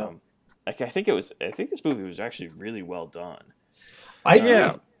that. Yeah. I think this movie was actually really well done.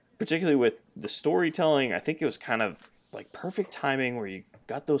 I particularly with the storytelling. I think it was kind of like perfect timing where you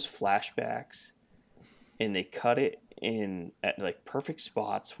got those flashbacks, and they cut it in at like perfect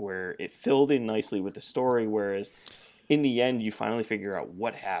spots where it filled in nicely with the story. Whereas in the end, you finally figure out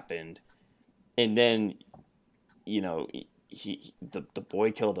what happened, and then, the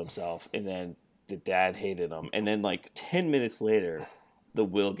boy killed himself, and then the dad hated him, and then like 10 minutes later, the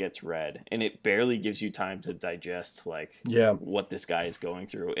will gets read, and it barely gives you time to digest what this guy is going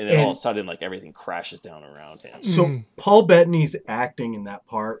through, and then all of a sudden like everything crashes down around him. So Paul Bettany's acting in that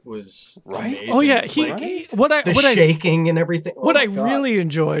part was amazing. Oh yeah, the shaking and everything. What I really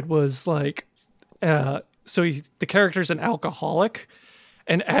enjoyed was like, the character's an alcoholic,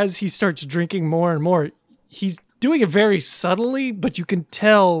 and as he starts drinking more and more, he's doing it very subtly, but you can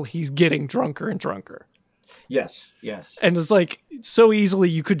tell he's getting drunker and drunker. Yes. And it's like so easily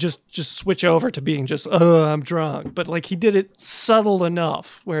you could just switch over to being just, I'm drunk. But like he did it subtle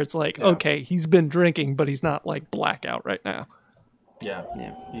enough where it's like, okay, he's been drinking, but he's not like blackout right now. Yeah.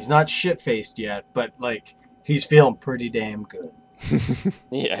 He's not shit-faced yet, but like he's feeling pretty damn good.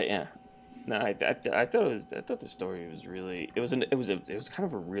 Yeah. No, I thought the story was really, it was kind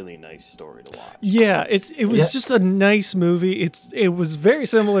of a really nice story to watch. Yeah, it was just a nice movie. It was very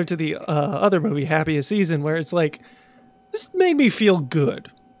similar to the other movie, Happiest Season, where it's like, this made me feel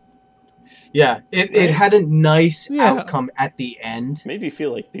good. Yeah, it had a nice outcome at the end. Made me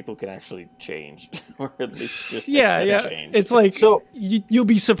feel like people can actually change, or at least just accept change. It's like, so you'll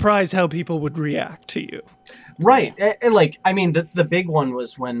be surprised how people would react to you. Right. And like, I mean, the big one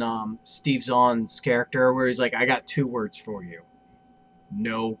was when Steve Zahn's character, where he's like, I got 2 words for you.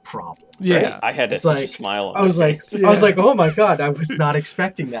 No problem. Yeah. Right? I had such a smile on I was like, oh my God, I was not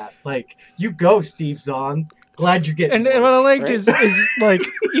expecting that. Like, you go, Steve Zahn. Glad you're getting and what I liked is like,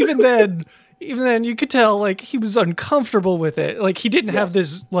 even then you could tell like he was uncomfortable with it. Like he didn't have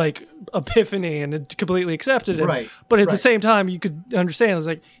this like epiphany and it completely accepted it. Right. But at the same time, you could understand it's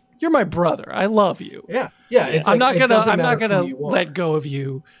like, you're my brother. I love you. Yeah. It's I'm like, not gonna let go of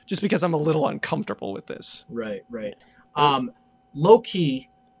you just because I'm a little uncomfortable with this. Right. Low key,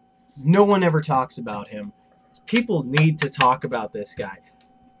 no one ever talks about him. People need to talk about this guy.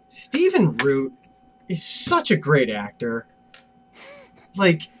 Stephen Root is such a great actor.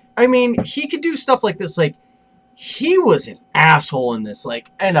 Like, I mean, he could do stuff like this. Like, he was an asshole in this,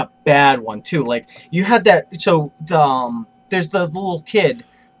 like, and a bad one too. Like, you had that. So there's the little kid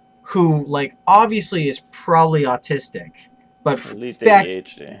who, like, obviously is probably autistic, but at least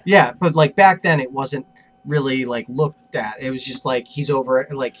ADHD. Yeah, but like back then it wasn't really like looked at. It was just like he's over,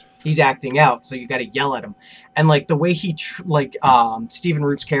 like he's acting out, so you got to yell at him. And like the way he Stephen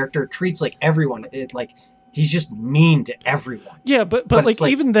Root's character treats like everyone, like he's just mean to everyone. Yeah, but like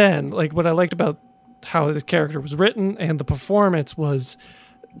even then, like what I liked about how the character was written and the performance was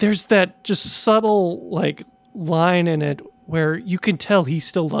there's that just subtle like line in it where you can tell he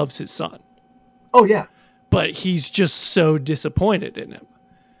still loves his son. Oh yeah. But he's just so disappointed in him.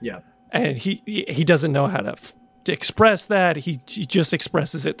 Yeah. And he doesn't know how to express that. He just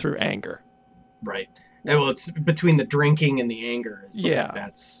expresses it through anger. Right. And well, it's between the drinking and the anger.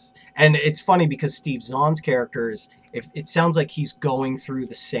 And it's funny because Steve Zahn's character is, if it sounds like he's going through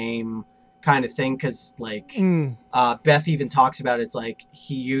the same kind of thing, because like Beth even talks about it, it's like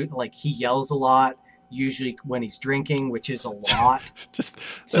he yells a lot, usually when he's drinking, which is a lot. Just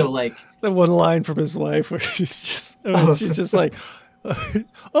so like the one line from his wife where she's just like,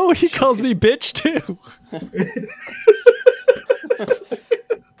 oh, he calls me bitch too.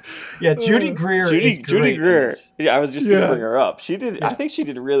 Yeah, Judy Greer. Judy Greer. Yeah, I was just gonna bring her up. She did. Yeah. I think she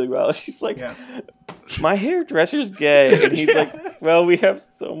did really well. She's like, my hairdresser's gay, and he's like, well, we have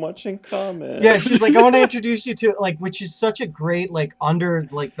so much in common. Yeah, she's like, I want to introduce you to, like, which is such a great, like, under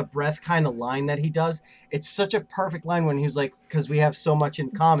like the breath kind of line that he does. It's such a perfect line when he was like, because we have so much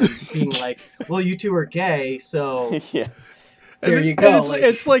in common, being like, well, you two are gay, so yeah. There you go.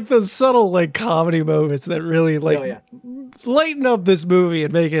 It's like those subtle like comedy moments that really like lighten up this movie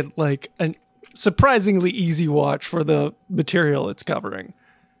and make it like a surprisingly easy watch for the material it's covering.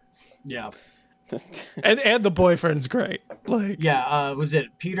 Yeah. and the boyfriend's great. Like was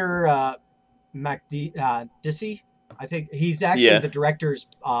it Peter Macdissey? I think he's actually the director's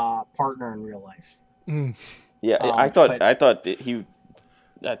partner in real life. Yeah, I thought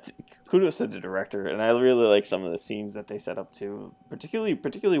that kudos to the director, and I really like some of the scenes that they set up too.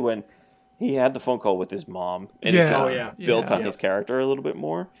 Particularly when he had the phone call with his mom, and it just built on his character a little bit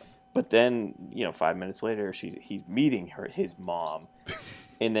more. But then 5 minutes later, he's meeting his mom,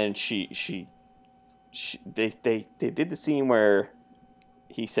 and then they did the scene where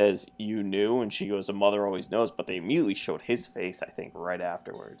he says you knew, and she goes, a mother always knows, but they immediately showed his face, I think, right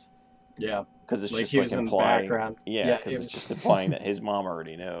afterwards. Yeah. Because it's Like just he like was in the implying. background. Yeah, Yeah, because it it's was- just implying that his mom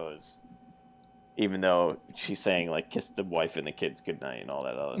already knows. Even though she's saying like kiss the wife and the kids goodnight and all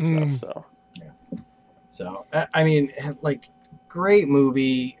that other stuff. So So, I mean, like, great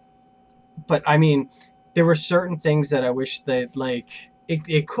movie, but I mean, there were certain things that I wish that, like,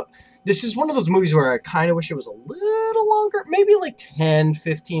 it could. This is one of those movies where I kind of wish it was a little longer, maybe like 10,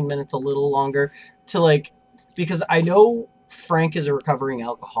 15 minutes, a little longer, to like, because I know Frank is a recovering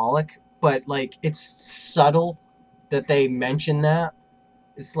alcoholic, but like, it's subtle that they mention that.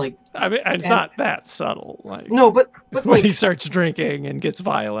 It's like, I mean, it's not that subtle. Like no, but when like, he starts drinking and gets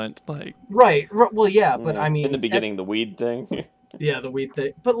violent, like right, well, yeah, but I mean, in the beginning, the weed thing. yeah, the weed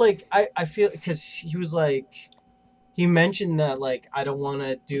thing. But like, I feel because he was like, he mentioned that like I don't want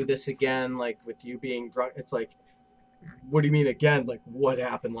to do this again, like with you being drunk. It's like, what do you mean again? Like what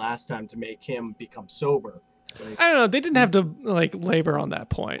happened last time to make him become sober? Like, I don't know. They didn't have to like labor on that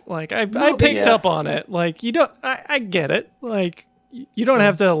point. Like I No, picked yeah. up on it. Like you don't. I get it. Like you don't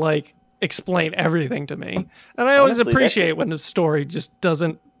have to like explain everything to me. And I always Honestly, that appreciate could- when a story just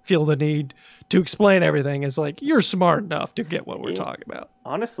doesn't feel the need to explain everything. It's like you're smart enough to get what we're Yeah. talking about.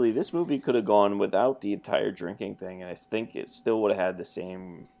 Honestly, this movie could have gone without the entire drinking thing, and I think it still would have had the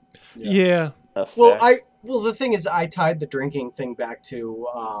same Yeah. effect. well, the thing is, I tied the drinking thing back to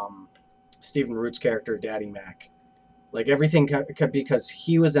Stephen Root's character, Daddy Mac. Like everything because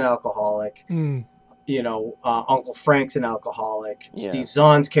he was an alcoholic. Mm. You know, Uncle Frank's an alcoholic. Yeah. Steve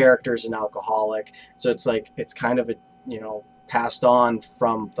Zahn's character's an alcoholic. So it's like it's kind of a passed on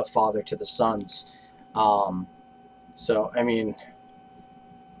from the father to the sons. So I mean,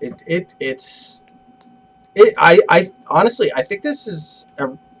 I honestly I think this is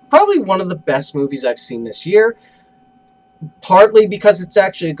probably one of the best movies I've seen this year. Partly because it's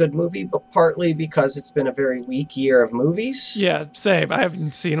actually a good movie, but partly because it's been a very weak year of movies. Yeah. Same. I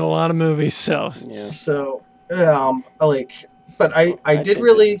haven't seen a lot of movies, so Yeah. So, like, but I did think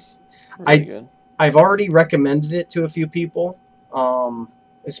really, this is really I- good. I've already recommended it to a few people,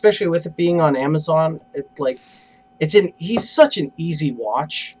 especially with it being on Amazon. He's such an easy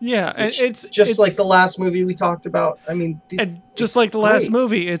watch. yeah. And Which, it's just like the last movie we talked about. I mean, and just it's like the last great.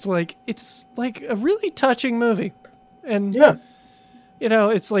 movie, it's like a really touching movie, and Yeah,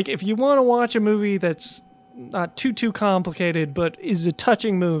 it's like if you want to watch a movie that's not too complicated, but is a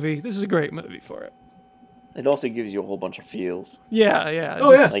touching movie, this is a great movie for it. It also gives you a whole bunch of feels. Yeah, yeah.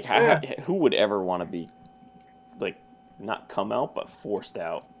 Oh, just- Like, who would ever want to be, like, not come out, but forced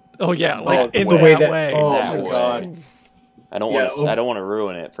out? Oh yeah, like in the that way way. that- oh That my way. God. I don't Yeah, want to. I don't want to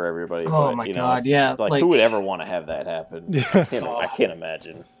ruin it for everybody. Oh but, my you know, God, it's yeah, just like like- who would ever want to have that happen? Yeah. I can't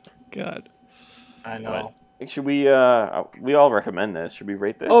imagine. God. I know. But should we? We all recommend this. Should we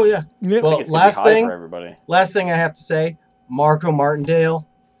rate this? Oh yeah. Yeah. I Well, think it's gonna be last high thing- for everybody. Last thing I have to say, Margot Martindale,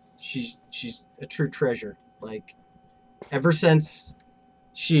 she's a true treasure. Like, ever since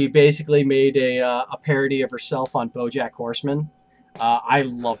she basically made a parody of herself on BoJack Horseman, I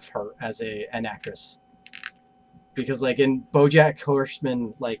love her as an actress. Because like in BoJack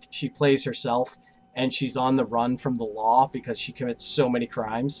Horseman, like she plays herself and she's on the run from the law because she commits so many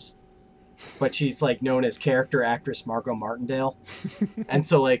crimes. But she's like known as character actress Margot Martindale. And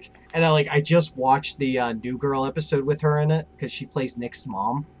so like, and I just watched the New Girl episode with her in it because she plays Nick's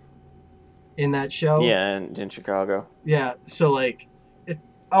mom in that show. Yeah, and in Chicago. Yeah. So like,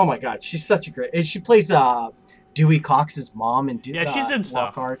 oh my God, she's such a great. And she plays Dewey Cox's mom in Yeah, she's in Walk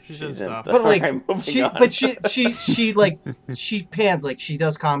stuff. Hard. She's in She's in stuff. stuff. But like, Alright, moving she on. like she pans, like she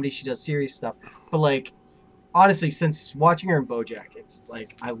does comedy, she does serious stuff. But like, honestly, since watching her in BoJack, it's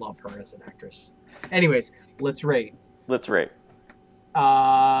like I love her as an actress. Anyways, let's rate. Let's rate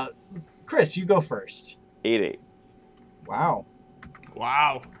Chris, you go first. 8-8. Wow.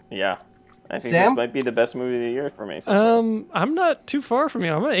 Wow. Yeah, I think Sam? this might be the best movie of the year for me. So far. I'm not too far from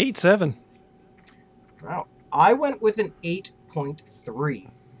you. I'm at 8.7. Wow. I went with an 8.3.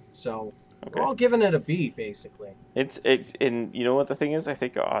 So Okay. we're all giving it a B, basically. It's and you know what the thing is? I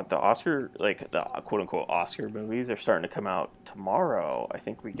think the Oscar, like the quote unquote Oscar movies, are starting to come out tomorrow. I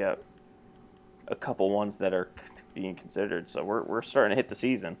think we get a couple ones that are being considered. So we're starting to hit the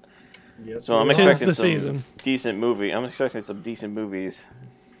season. Yes. So I'm we are. expecting the some season. decent movie. I'm expecting some decent movies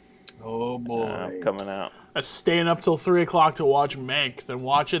Oh boy. coming out. Staying up till 3 o'clock to watch Mank, then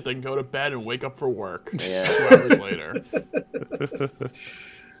watch it, then go to bed and wake up for work. Yeah. 2 hours later.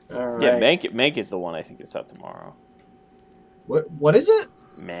 All right. Yeah, Mank is the one I think is out tomorrow. What is it?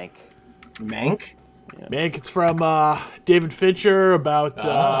 Mank. Mank? Mank, it's from David Fincher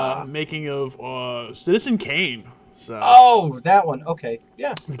about making of Citizen Kane. So Oh, that one. Okay.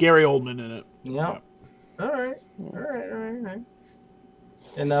 Yeah. with Gary Oldman in it. Yeah. All right. All right. All right. All right.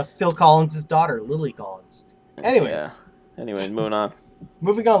 And Phil Collins' daughter, Lily Collins. Anyways, Yeah. Anyway, moving on.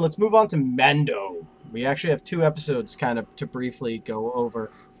 moving on. Let's move on to Mando. We actually have 2 episodes kind of to briefly go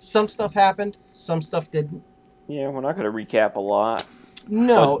over. Some stuff happened, some stuff didn't. Yeah, we're not going to recap a lot.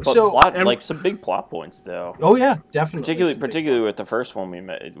 No, But so plot, like some big plot points though. oh yeah, definitely. Particularly with the first one we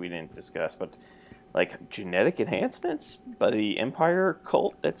didn't discuss, but like genetic enhancements by the Empire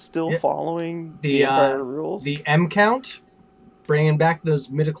cult that's still following the Empire rules. The M count, bringing back those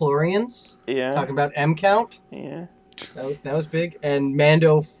midichlorians. Yeah. Talking about M count. Yeah. That was big. And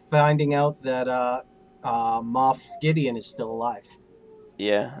Mando finding out that Moff Gideon is still alive.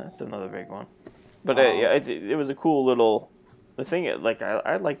 Yeah, that's another big one. But it was a cool little. The thing, like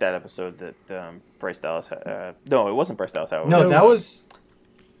I like that episode that Bryce Dallas. No, it wasn't Bryce Dallas Howard. No, that was.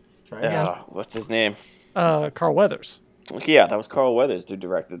 Try again. What's his name? Carl Weathers. Yeah, that was Carl Weathers who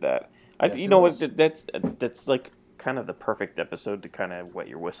directed that. Yes, You know it was. what? That's like kind of the perfect episode to kind of wet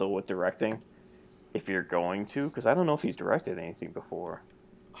your whistle with directing, if you're going to, because I don't know if he's directed anything before.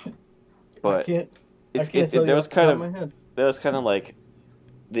 But I can't that tell you was off the kind top of my head. that was kind of like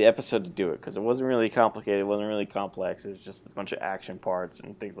the episode to do it, because it wasn't really complicated, it wasn't really complex. It was just a bunch of action parts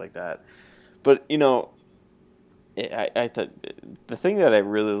and things like that. But I thought the thing that I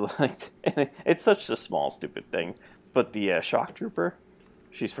really liked, and it's such a small stupid thing, but the shock trooper,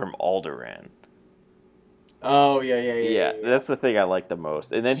 she's from Alderaan. Oh yeah. That's the thing I like the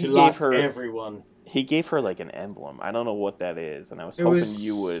most. And then She he lost gave her everyone. He gave her like an emblem. I don't know what that is, and I was hoping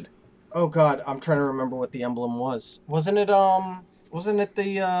you would. Oh god, I'm trying to remember what the emblem was. Wasn't it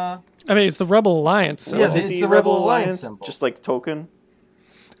the I mean, it's the Rebel Alliance. So Yeah, Was it it's the Rebel Alliance symbol. just like token.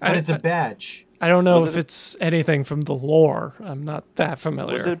 but it's a badge. I don't know Was if it- it's anything from the lore. I'm not that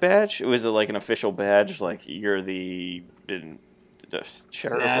familiar. Was it a badge? Was it like an official badge? Like you're the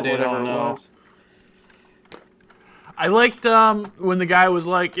sheriff Nah, or dude, I whatever don't it know. was? I liked when the guy was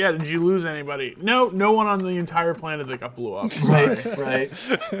like, "Yeah, did you lose anybody?" No one on the entire planet that got blew up. Right.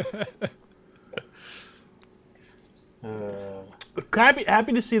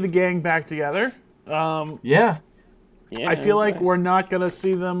 Happy to see the gang back together. Yeah. Yeah, I it feel was like nice. we're not gonna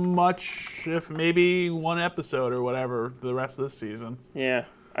see them much, if maybe one episode or whatever, the rest of this season. Yeah.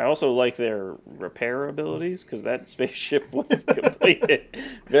 I also like their repair abilities, because that spaceship was completed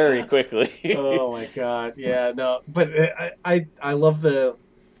very quickly. Oh my god. Yeah. No. But I love the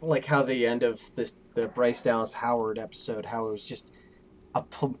how the end of the Bryce Dallas Howard episode, how it was just a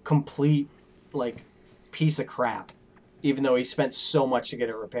complete piece of crap. Even though he spent so much to get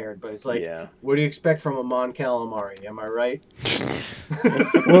it repaired, but it's like, Yeah. what do you expect from a Mon Calamari? Am I right?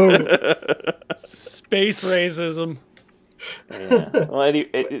 Whoa. Space racism. Yeah. Well,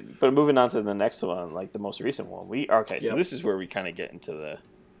 but moving on to the next one, like the most recent one, so Yep. this is where we kind of get into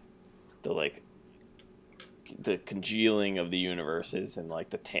the congealing of the universes and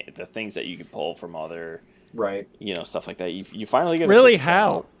like the things that you can pull from other, Right. stuff like that. You finally get Really, Ahsoka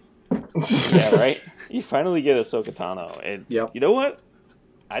how? Tano. Yeah, right. You finally get Ahsoka Tano, and Yep. you know what?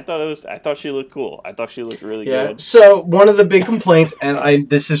 I thought she looked cool. I thought she looked really Yeah. good. So one of the big complaints, and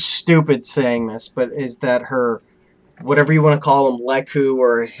this is stupid saying this, but is that her, whatever you want to call them, Leku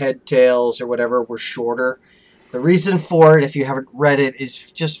or head tails or whatever, were shorter. The reason for it, if you haven't read it,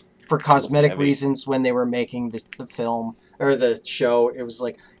 is just for cosmetic heavy. reasons. When they were making the film or the show, it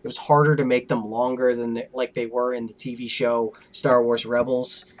was harder to make them longer than they were in the TV show Star Wars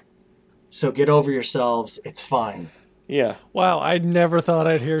Rebels. So get over yourselves. It's fine. Yeah, Wow, I never thought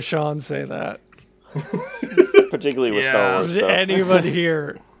I'd hear Sean say that. particularly with Yeah. Star Wars stuff. Anybody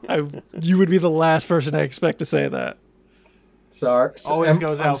here, you would be the last person I expect to say that. Sorry. Always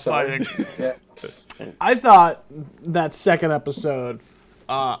goes I'm out sorry. fighting. Yeah. I thought that second episode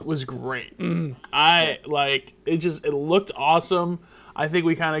was great. I like it. It looked awesome. I think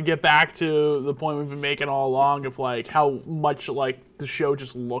we kind of get back to the point we've been making all along of how much the show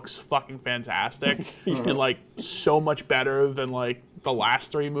just looks fucking fantastic and so much better than the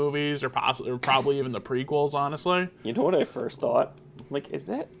last 3 movies or probably even the prequels. Honestly, You know what I first thought? Is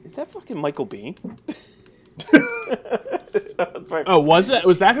that fucking Michael Biehn? That was my-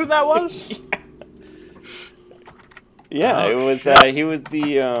 was that who that was? Yeah, Oh, it was. shit. He was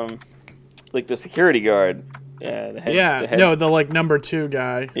the the security guard. Yeah, the head, Yeah, the head- no, the number 2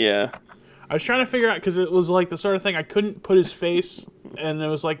 guy. Yeah, I was trying to figure out because it was the sort of thing I couldn't put his face, and it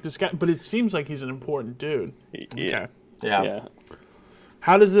was this guy. But it seems like he's an important dude. yeah, Okay. Yeah. yeah.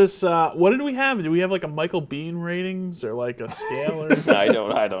 How does this? What did we have? Do we have a Michael Biehn ratings or a scale? Or... I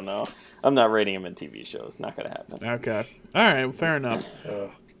don't know. I'm not rating him in TV shows. Not gonna happen. Okay. All right. Fair enough.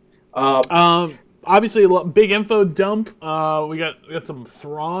 Uh, Obviously, big info dump. We got some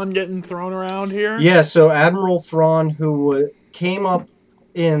Thrawn getting thrown around here. Yeah, so Admiral Thrawn, who came up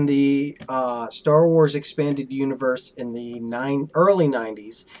in the Star Wars expanded universe in the early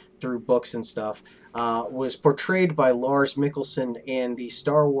 90s through books and stuff, was portrayed by Lars Mikkelsen in the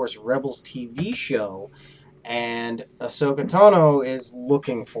Star Wars Rebels TV show, and Ahsoka Tano is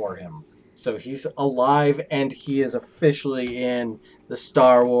looking for him. So he's alive, and he is officially in the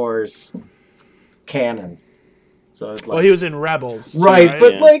Star Wars canon. So it's like, Well, he was in Rebels. right,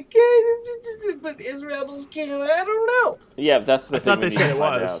 but Yeah. like, but is Rebels canon? I don't know. Yeah, that's the I thing thought we they need said to it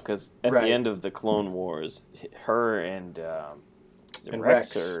find was. out, because at Right. the end of the Clone Wars, her and, is it And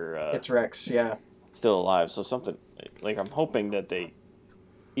Rex, Rex. are It's Rex, yeah. still alive. So something like I'm hoping that they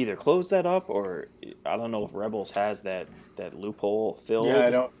either close that up, or I don't know if Rebels has that loophole filled. Yeah, I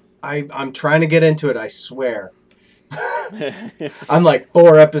don't. I'm trying to get into it. I swear. I'm like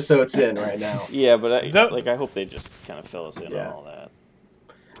 4 episodes in right now. Yeah, but That- I hope they just kind of fill us in Yeah. on all that.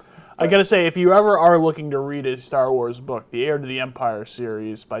 I gotta say, if you ever are looking to read a Star Wars book, the Heir to the Empire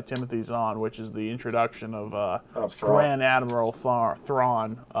series by Timothy Zahn, which is the introduction of Thrawn. Grand Admiral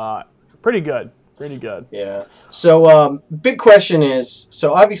Thrawn, pretty good. Pretty good. Yeah. So, big question is,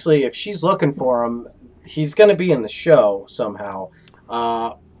 so obviously, if she's looking for him, he's going to be in the show somehow.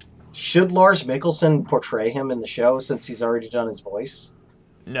 Should Lars Mikkelsen portray him in the show since he's already done his voice?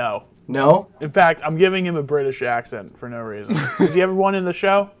 No. No. In fact, I'm giving him a British accent for no reason. Has he ever won in the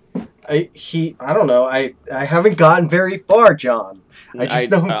show? I don't know. I haven't gotten very far, John. I just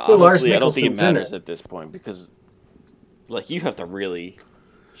know who Lars Honestly, I don't think it Mikkelsen's in matters it. at this point, because like you have to really.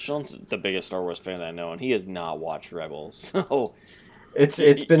 Sean's the biggest Star Wars fan I know, and he has not watched Rebels. So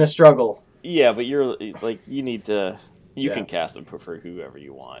It's been a struggle. yeah, but you're like you need to. You Yeah. can cast him for whoever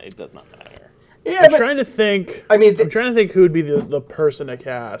you want. It does not matter. Yeah, I'm but trying to think. I mean, I'm trying to think who would be the person to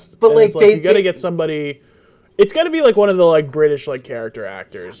cast. But, And like, it's they- you got to they- get somebody. It's got to be like one of the like British like character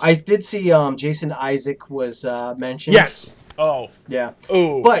actors. I did see Jason Isaac was mentioned. Yes. Oh. Yeah.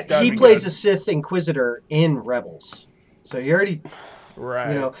 Oh. But that'd he be plays good. a Sith Inquisitor in Rebels. So he already,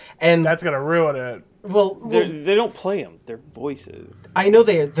 right. and That's gonna ruin it. They don't play them. They're voices. I know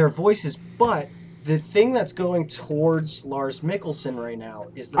their voices, but the thing that's going towards Lars Mikkelsen right now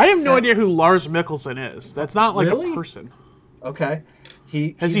is the I have no fact- idea who Lars Mikkelsen is. That's not like Really? a person. Okay.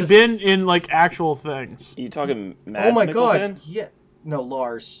 Has he's he a- been in like actual things? You talking Mads Oh my Mikkelsen? god. Yeah. No,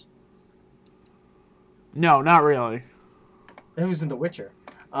 Lars. No, not really. Who's in The Witcher.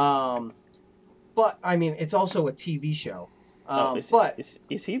 But I mean, it's also a TV show. But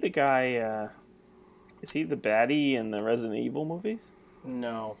Is he the guy? Is he the baddie in the Resident Evil movies?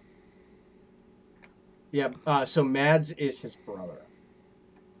 no. Yeah, so Mads is his brother.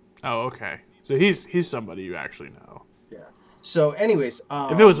 Oh, okay. So he's somebody you actually know. Yeah. So, anyways,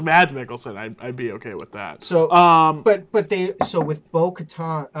 If it was Mads Mikkelsen, I'd be okay with that. so Um, but with Bo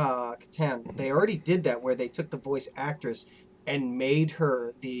Katan, they already did that where they took the voice actress and made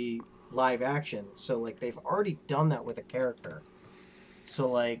her the live action. So like they've already done that with a character.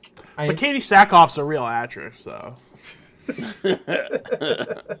 So like but Katie Sackhoff's a real actress, so.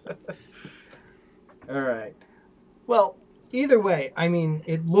 All right. Well, either way, I mean,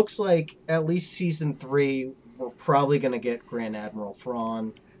 it looks like at least season 3, we're probably going to get Grand Admiral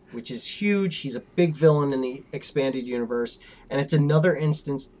Thrawn, which is huge. He's a big villain in the expanded universe, and it's another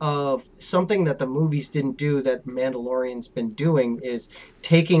instance of something that the movies didn't do that Mandalorian's been doing, is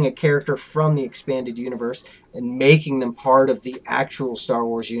taking a character from the expanded universe and making them part of the actual Star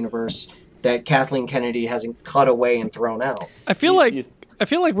Wars universe that Kathleen Kennedy hasn't cut away and thrown out. I feel You-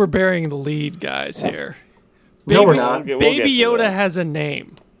 like we're bearing the lead, guys. Here, No, we're Baby- not. We'll Baby get to Yoda that. has a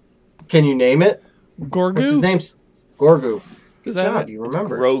name. Can you name it? Gorgu. What's his name? Gorgu. Good Is that job, it? you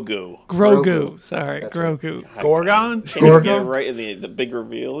remember. Grogu. Grogu. Grogu. Sorry, That's right. Grogu. Gorgon? Can't even get it Gorgon? right in the big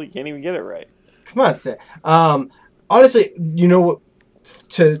reveal. You can't even get it right. Come on, Sam. Honestly, you know what?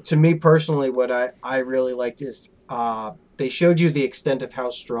 To me personally, what I really liked is they showed you the extent of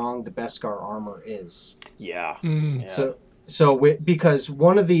how strong the Beskar armor is. Yeah. Mm. Yeah. Because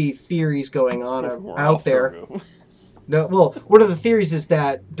one of the theories going on We're out off there, Grogu. one of the theories is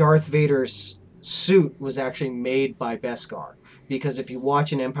that Darth Vader's suit was actually made by Beskar. Because if you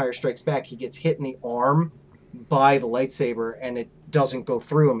watch in Empire Strikes Back, he gets hit in the arm by the lightsaber and it doesn't go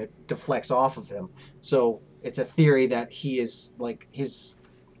through him, it deflects off of him. So it's a theory that he is, like, his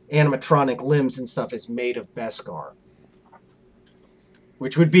animatronic limbs and stuff is made of Beskar.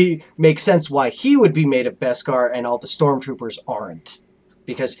 Which would make sense why he would be made of Beskar and all the stormtroopers aren't.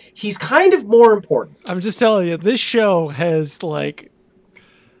 Because he's kind of more important. I'm just telling you, this show has like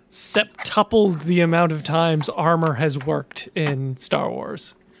septupled the amount of times armor has worked in Star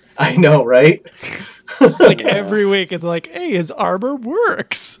Wars. I know, right? It's like every week, it's like, hey, his armor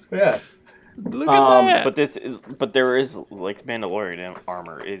works. Yeah. Look at that. But there is like Mandalorian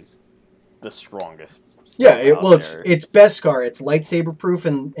armor is the strongest. Yeah, stuff out there. it's Beskar. It's lightsaber proof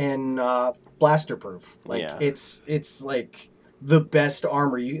and blaster proof. Like Yeah. it's like the best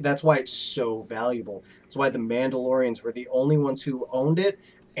armor. That's why it's so valuable. That's why the Mandalorians were the only ones who owned it,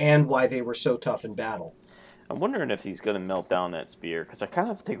 and why they were so tough in battle. I'm wondering if he's gonna melt down that spear because I kind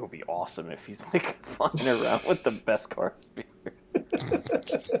of think it would be awesome if he's like flying around with the Beskar spear.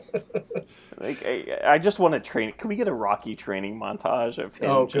 Like I just want to train. Can we get a Rocky training montage of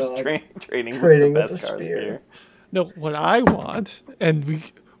him just training with Training the with the Beskar spear. spear? No, what I want, and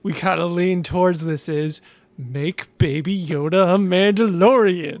we kind of lean towards this, is make Baby Yoda a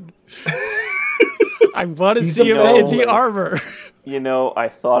Mandalorian. I want to see him in the armor. You know, I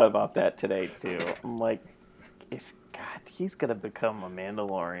thought about that today too. I'm like, he's gonna become a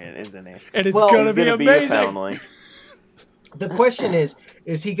Mandalorian, isn't he? And it's Well, gonna He's be gonna be amazing. a foundling. The question is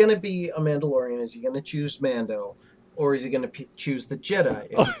he going to be a Mandalorian? Is he going to choose Mando? Or is he going to choose the Jedi?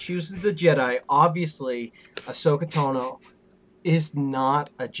 If he chooses the Jedi, obviously, Ahsoka Tano is not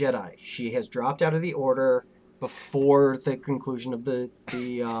a Jedi. She has dropped out of the Order before the conclusion of the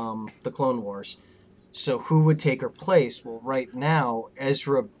Clone Wars. So who would take her place? Well, right now,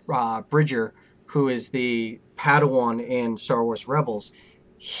 Ezra Bridger, who is the Padawan in Star Wars Rebels,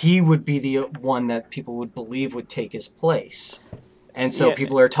 he would be the one that people would believe would take his place. And so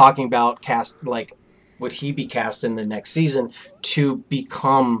people are talking about would he be cast in the next season to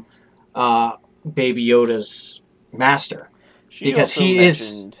become Baby Yoda's master? Because also he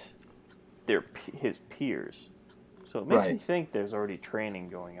is his peers. So it makes me Right. think there's already training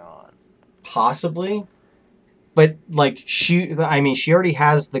going on. possibly, but like she already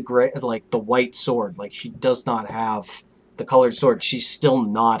has the gray, like the white sword. Like she does not have the colored sword. She's still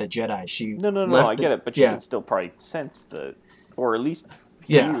not a Jedi. No, I get it, but you can still probably sense or at least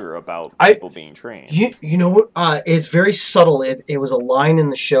hear about people being trained. You know what? It's very subtle. It was a line in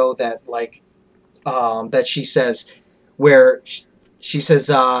the show that that she says, where she says,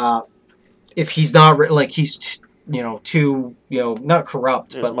 if he's not he's too not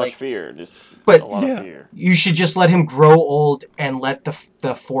corrupt, There's but much fear, just but a lot of fear. you should just let him grow old and let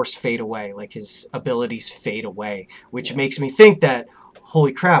the force fade away, like his abilities fade away, which makes me think that,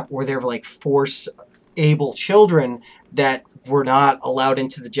 holy crap, were there like force able children that were not allowed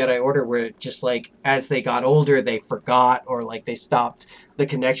into the Jedi Order, where just like as they got older they forgot, or like they stopped, the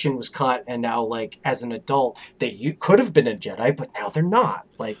connection was cut, and now like as an adult you could have been a Jedi but now they're not.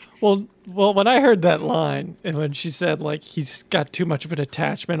 Like Well, when I heard that line, and when she said like he's got too much of an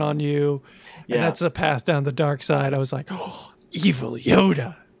attachment on you, and that's the path down the dark side, I was like, oh, evil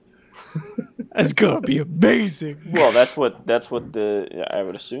Yoda. That's gonna be amazing. Well, that's what I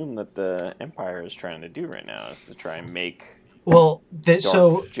would assume that the Empire is trying to do right now, is to try and make so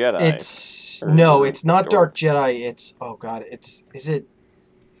Jedi. It's not Dark Jedi. It's is it?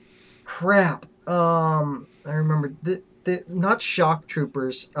 Crap. I remember the not Shock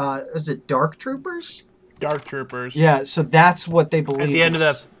Troopers. Is it Dark Troopers? Dark Troopers. Yeah. So that's what they believe. At the end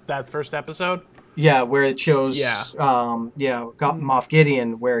of that first episode. Yeah, where it shows. Yeah. Moff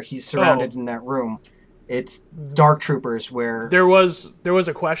Gideon, where he's surrounded in that room. It's Dark Troopers, where There was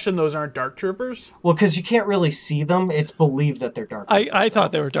a question. Those aren't Dark Troopers. well, because you can't really see them. It's believed that they're Dark Troopers. I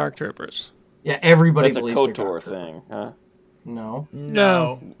thought they were Dark Troopers. Yeah, everybody That's a believes they're KOTOR Dark Troopers. thing, huh? No.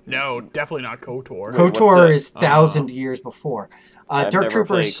 No, definitely not KOTOR. what's KOTOR that? is 1,000 years before. I've Dark never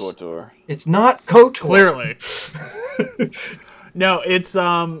Troopers. played KOTOR. It's not KOTOR. Clearly. No, it's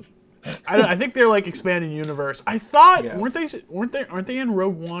I think they're like expanding universe. I thought aren't they in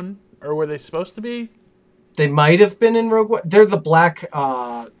Rogue One, or were they supposed to be? They might have been in Rogue One. They're the black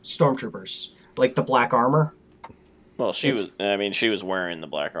stormtroopers, like the black armor. Well, she was wearing the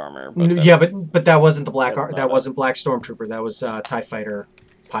black armor. Yeah, but that wasn't the black. that's That not wasn't black stormtrooper. That was TIE fighter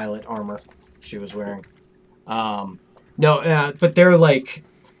pilot armor she was wearing. But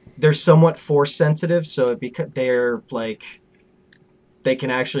they're somewhat force sensitive, so they're like they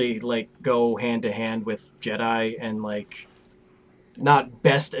can actually like go hand to hand with Jedi, and like not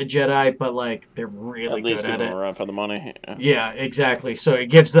best a Jedi, but like they're really at least good give at them it. a run for the money. Yeah, exactly. So it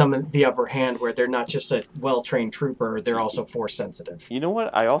gives them the upper hand, where they're not just a well-trained trooper, they're also force sensitive. You know what?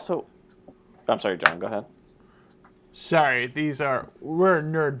 I'm sorry, John. Go ahead. Sorry, we're a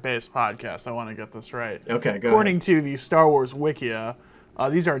nerd-based podcast. I want to get this right. Okay, go According ahead. to the Star Wars Wikia,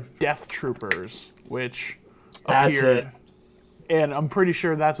 these are Death Troopers, which That's appeared, it. and I'm pretty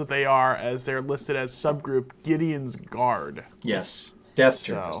sure that's what they are, as they're listed as subgroup Gideon's Guard. Yes, Death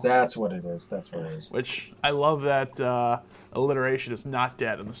So- Troopers. That's what it is. That's what it is. Which I love that alliteration is not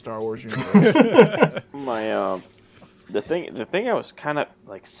dead in the Star Wars universe. The thing I was kind of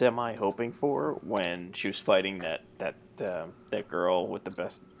like semi hoping for when she was fighting that girl with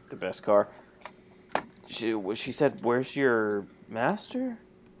the best car. She said, "Where's your master?"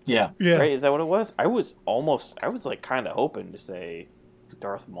 Yeah. Right? Is that what it was? I was like kind of hoping to say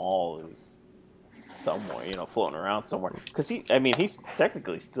Darth Maul is somewhere, floating around somewhere, because he's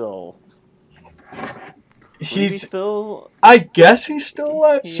technically still. He's still. I guess he's still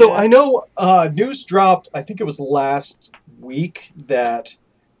alive. Yeah. So I know news dropped. I think it was last week that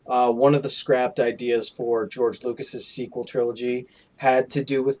one of the scrapped ideas for George Lucas's sequel trilogy had to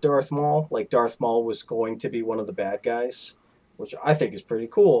do with Darth Maul. Like Darth Maul was going to be one of the bad guys, which I think is pretty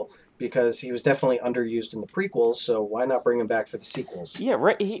cool because he was definitely underused in the prequels. So why not bring him back for the sequels? Yeah,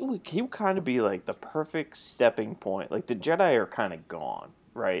 right. He would kind of be like the perfect stepping point. Like the Jedi are kind of gone,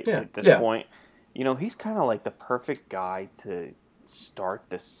 right? Yeah. At this Yeah. point, he's kind of like the perfect guy to start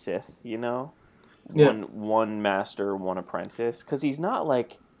the Sith. Yeah. One master, one apprentice, because he's not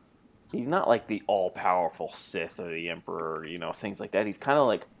like the all powerful Sith or the Emperor, things like that. He's kind of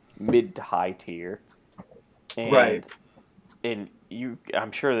like mid to high tier, and, Right. And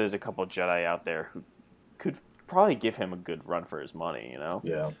I'm sure there's a couple Jedi out there who could probably give him a good run for his money.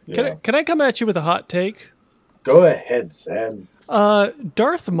 Yeah. Can I come at you with a hot take? Go ahead, Sam.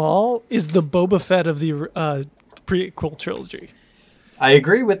 Darth Maul is the Boba Fett of the prequel trilogy. I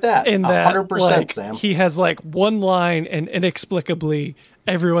agree with that. In that, 100%, Sam. he has like one line, and inexplicably,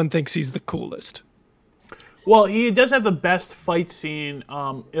 everyone thinks he's the coolest. Well, he does have the best fight scene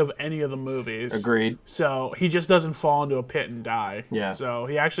of any of the movies. Agreed. So he just doesn't fall into a pit and die. Yeah. So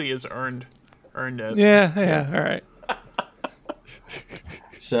he actually has earned it. Yeah, all right.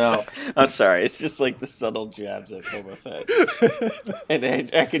 So I'm sorry, it's just like the subtle jabs at Boba Fett, and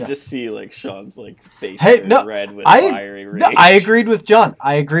I could just see like Sean's like face turn red with fiery rage. I agreed with John.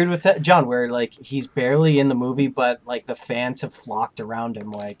 I agreed with that, John, where like he's barely in the movie, but like the fans have flocked around him,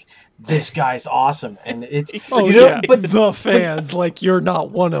 like this guy's awesome, and it's but the fans, like you're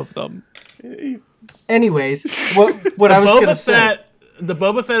not one of them. Anyways, what I was gonna say, the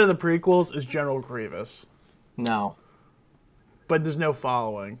Boba Fett of the prequels is General Grievous, no. but there's no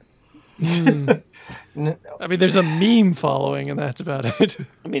following. I mean, there's a meme following, and that's about it.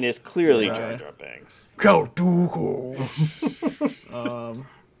 I mean, it's clearly Jar Jar Binks. Count Dooku.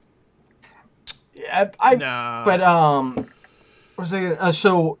 But what was I gonna,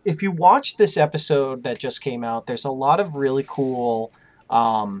 so if you watch this episode that just came out, there's a lot of really cool,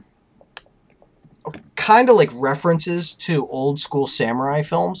 kind of like references to old school samurai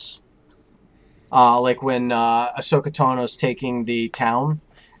films. Like when Ahsoka Tano's taking the town,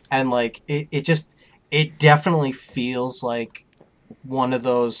 and like it definitely feels like one of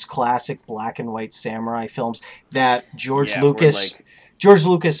those classic black and white samurai films that George Lucas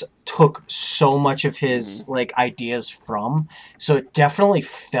took so much of his like ideas from. So it definitely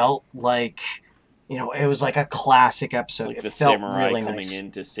felt like, it was like a classic episode. Like it the felt samurai really coming nice.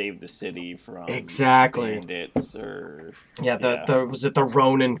 in to save the city from bandits or was it the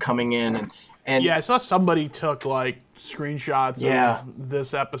Ronin coming in and yeah, I saw somebody took like screenshots Yeah. of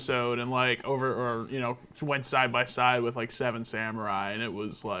this episode and like went side by side with like Seven Samurai, and it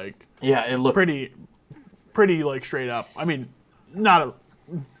was like it looked pretty like straight up. I mean,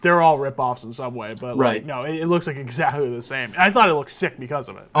 they're all ripoffs in some way, but Right. like, no, it looks like exactly the same. And I thought it looked sick because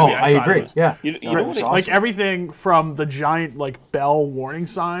of it. I thought it agree. was- Yeah. You know It what was it- awesome. Like everything from the giant like bell warning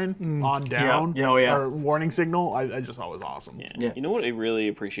sign on down, Yeah. Oh, yeah. or warning signal, I just thought was awesome. Yeah. You know what I really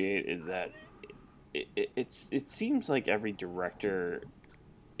appreciate is that it seems like every director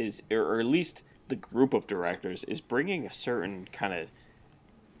is, or at least the group of directors is bringing a certain kind of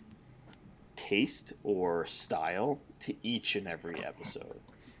taste or style to each and every episode.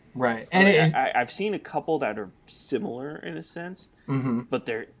 Right. And I've seen a couple that are similar in a sense, but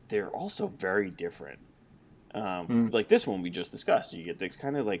they're also very different. Like this one we just discussed, you get this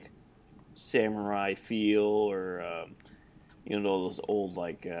kind of like samurai feel, or those old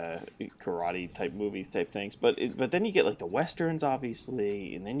like karate type movies type things. But then you get like the westerns,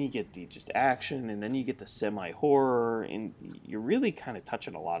 obviously, and then you get the just action, and then you get the semi horror, and you're really kind of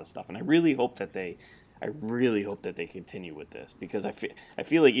touching a lot of stuff. And I really hope that they continue with this, because I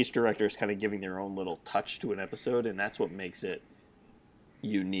feel like each director is kind of giving their own little touch to an episode, and that's what makes it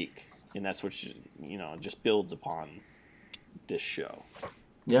unique, and that's what just builds upon this show.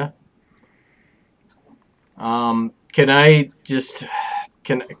 Yeah. You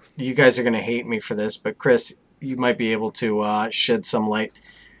guys are going to hate me for this, but Chris, you might be able to shed some light.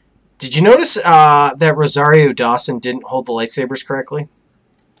 Did you notice that Rosario Dawson didn't hold the lightsabers correctly?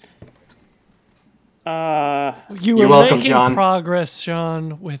 You were welcome, making John. progress,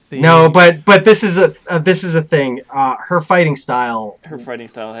 Sean, with the... No, but this is a thing. Her fighting style. Her fighting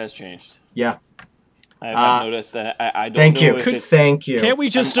style has changed. Yeah. I've noticed that. I don't Thank know you. if it's... Thank you. Can't we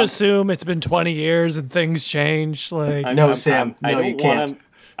just assume it's been 20 years and things change? Like, No, Sam. I No, don't you want can't. him.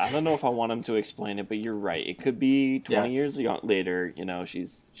 I don't know if I want him to explain it, but you're right. It could be 20 years later. You know,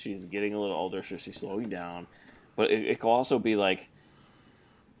 she's getting a little older, so she's slowing down. But it could also be like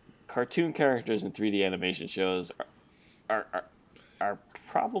cartoon characters in 3D animation shows are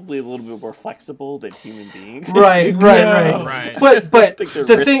probably a little bit more flexible than human beings. Right. Right. But I think their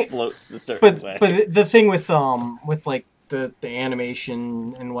the wrist thing, floats a certain way. but the thing with like the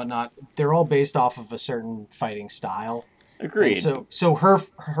animation and whatnot, they're all based off of a certain fighting style. Agreed. And so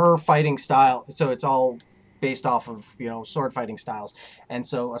her fighting style, so it's all based off of, sword fighting styles. And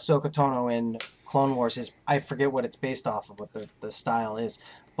so Ahsoka Tano in Clone Wars is, I forget what it's based off of, what the style is,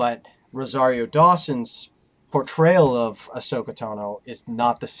 but Rosario Dawson's portrayal of Ahsoka Tano is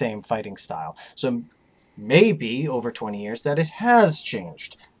not the same fighting style. So maybe over 20 years that it has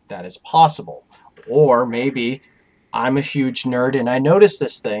changed. That is possible. Or maybe I'm a huge nerd and I noticed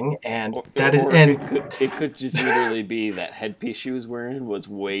this thing, and it could just literally be that headpiece she was wearing was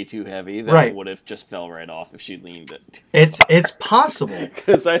way too heavy that Right. it would have just fell right off if she leaned it. it's possible.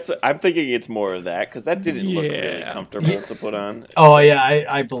 Because I'm thinking it's more of that, because that didn't look really Yeah. comfortable to put on. Oh yeah,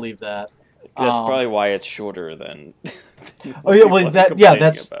 I believe that. That's probably why it's shorter than. Oh yeah, well complaining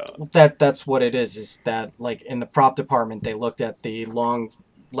about. that's what it is. Is that like in the prop department they looked at the long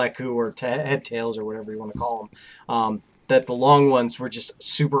leku or head tails or whatever you want to call them. That the long ones were just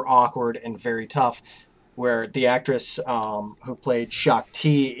super awkward and very tough. Where the actress who played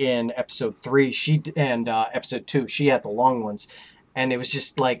Shakti in episode 3, episode 2, she had the long ones, and it was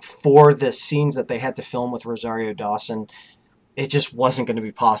just like for the scenes that they had to film with Rosario Dawson, it just wasn't going to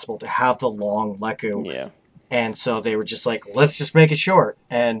be possible to have the long leku. Yeah. And so they were just like, let's just make it short,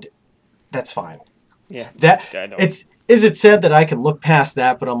 and that's fine. Yeah. I know. Is it said that I can look past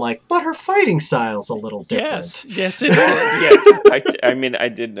that, but I'm like, but her fighting style's a little different. Yes, it is. Yeah. I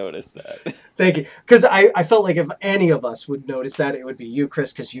did notice that. Thank you. Because I felt like if any of us would notice that, it would be you,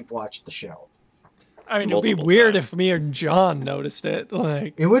 Chris, because you've watched the show. I mean, it would be Multiple weird times. if me or John noticed it.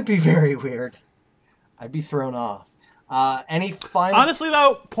 Like, It would be very weird. I'd be thrown off. Any final... Honestly,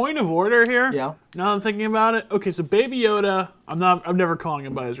 though, point of order here. Yeah. Now that I'm thinking about it. Okay, so Baby Yoda. I'm never calling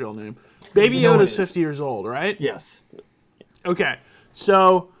him by his real name. Baby You know Yoda's it is. 50 years old, right? Yes. Okay,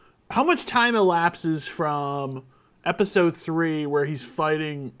 so how much time elapses from episode 3 where he's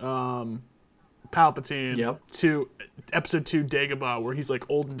fighting Palpatine to episode 2 Dagobah where he's like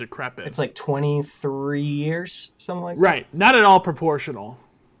old and decrepit? It's like 23 years, something like that. Right, not at all proportional.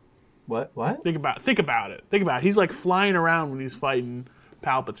 What? Think about it. He's like flying around when he's fighting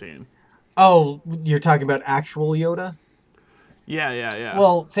Palpatine. Oh, you're talking about actual Yoda? Yeah.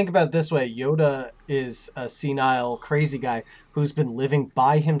 Well, think about it this way. Yoda is a senile, crazy guy who's been living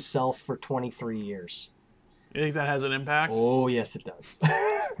by himself for 23 years. You think that has an impact? Oh, yes, it does.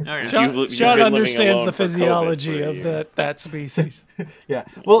 Okay. You've Sean been living understands alone the for COVID physiology for a of year. that species. Yeah.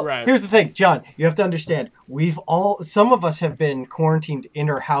 Well, Right. here's the thing, John. You have to understand. Some of us have been quarantined in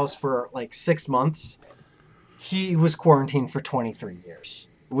our house for like 6 months. He was quarantined for 23 years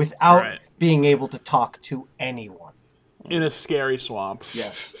without Right. being able to talk to anyone. In a scary swamp.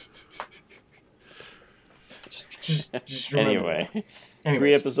 Yes. just remember Anyway, that. 3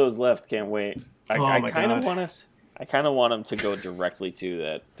 Anyways. episodes left. Can't wait. Oh I my kind of God. want I kind of want him to go directly to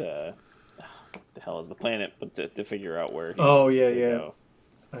that. The hell is the planet? But to figure out where. He Oh, wants yeah, to yeah. go.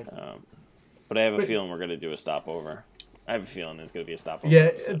 But I have a feeling we're gonna do a stopover. I have a feeling there's gonna be a stopover. Yeah,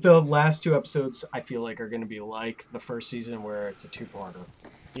 episode. the last 2 episodes I feel like are going to be like the first season where it's a 2-parter.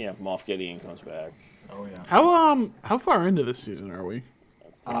 Yeah, Moff Gideon comes back. Oh yeah. How far into this season are we?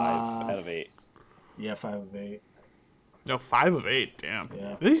 5 out of 8. Yeah, 5 of 8. No, 5 of 8. Damn.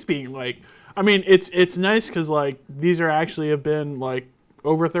 Yeah. These being like, I mean, it's nice because like these are actually have been like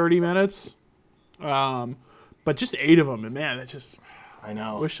over 30 minutes, but just 8 of them, and man, that just I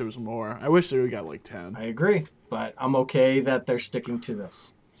know. I wish there was more. I wish there we got like 10. I agree, but I'm okay that they're sticking to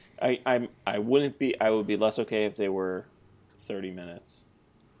this. I would be less okay if they were 30 minutes.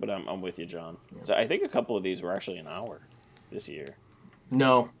 But I'm with you, John. Yeah. So I think a couple of these were actually an hour this year.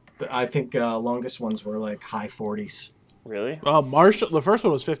 No, I think longest ones were like high 40s. Really? Marshall, the first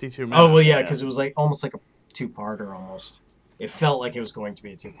one was 52 minutes. Oh well, yeah, because it was like almost like a 2-parter almost. It felt like it was going to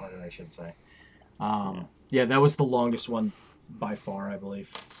be a 2-parter, I should say. Yeah, that was the longest one by far, I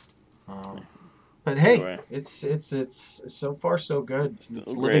believe. But hey, anyway. it's so far so good. It's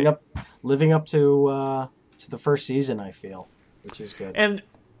great. living up to the first season, I feel, which is good. And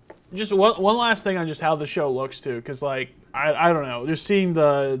just one last thing on just how the show looks too, because like I don't know, just seeing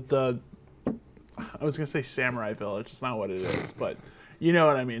the I was gonna say Samurai Village. It's not what it is, but you know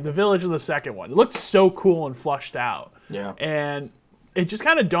what I mean. The village of the second one. It looked so cool and flushed out. Yeah. And it just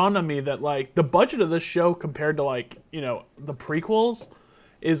kind of dawned on me that like the budget of this show compared to like the prequels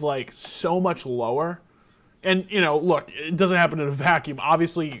is like so much lower. And look, it doesn't happen in a vacuum.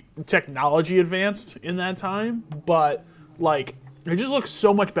 Obviously, technology advanced in that time, but like it just looks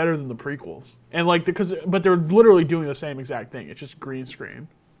so much better than the prequels. And like but they're literally doing the same exact thing. It's just green screen.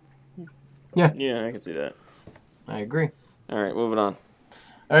 Yeah. Yeah, I can see that. I agree. All right, moving on.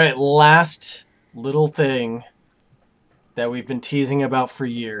 All right, last little thing that we've been teasing about for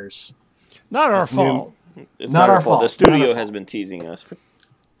years. Not our fault. It's Not our fault. The studio has been teasing us for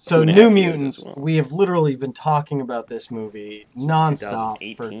So 2.5 New years Mutants, as well. we have literally been talking about this movie nonstop.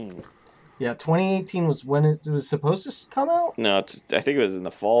 2018. 2018 was when it was supposed to come out? No, I think it was in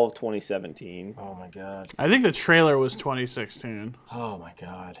the fall of 2017. Oh my god. I think the trailer was 2016. Oh my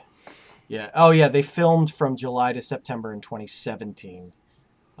god. Yeah. Oh yeah, they filmed from July to September in 2017.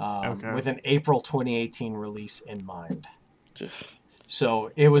 Okay. With an April 2018 release in mind.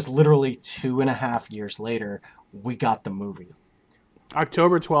 So it was literally 2.5 years later, we got the movie.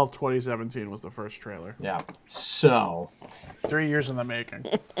 October 12th, 2017 was the first trailer. Yeah. So 3 years in the making.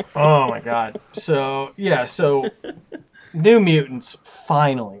 oh my god. So yeah, New Mutants,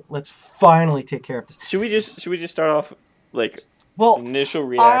 finally. Let's finally take care of this. Should we just start off like Well, initial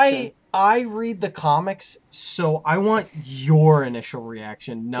reaction? I read the comics, so I want your initial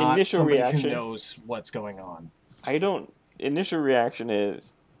reaction, not Initial somebody reaction? who knows what's going on. Initial reaction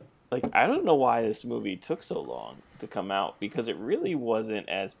is like I don't know why this movie took so long to come out, because it really wasn't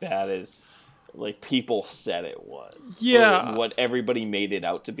as bad as like people said it was. Yeah. Or what everybody made it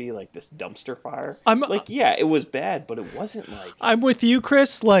out to be, like this dumpster fire. I'm- yeah, it was bad, but it wasn't like I'm with you,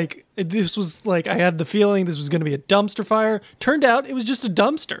 Chris. Like, this was like, I had the feeling this was going to be a dumpster fire. Turned out it was just a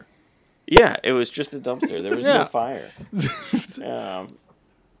dumpster. yeah, it was just a dumpster. There was Yeah. no fire.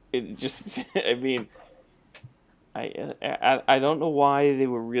 It just I mean I don't know why they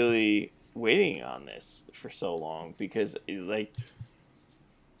were really waiting on this for so long, because like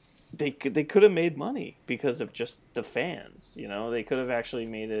they could have made money because of just the fans, they could have actually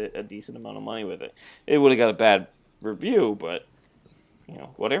made a decent amount of money with it. It would have got a bad review, but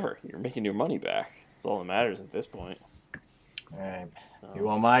whatever, you're making your money back. That's all that matters at this point. All right. You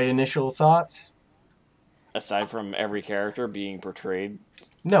want my initial thoughts? Aside from every character being portrayed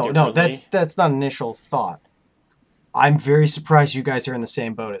No, differently. that's not initial thought. I'm very surprised you guys are in the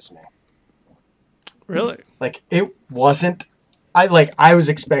same boat as me. Really? Like, it wasn't. I was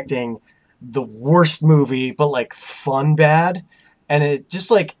expecting the worst movie, but like fun bad, and it just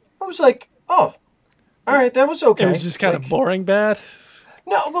like I was like, oh, all right, that was okay. It was just kind of boring bad.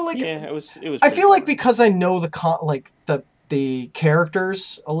 No, but like Yeah, it was. I feel like because I know the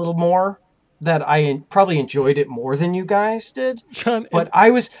characters a little more, that I probably enjoyed it more than you guys did. John, But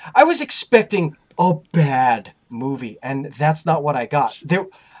I was expecting a bad movie, and that's not what I got.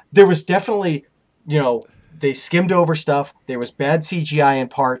 There was definitely, they skimmed over stuff. There was bad CGI in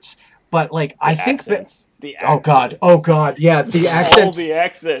parts, but like I think that. Oh god, yeah, the accent. All the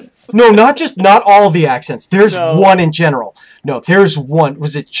accents. No, not all the accents. There's No. one in general. No, there's one.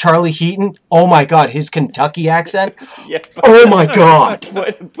 Was it Charlie Heaton? Oh my god, his Kentucky accent. Yeah. Oh my god.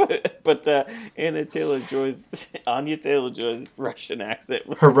 But Anya Taylor-Joy's Russian accent.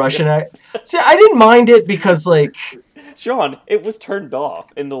 Her Russian accent. See, I didn't mind it because like. Sean, it was turned off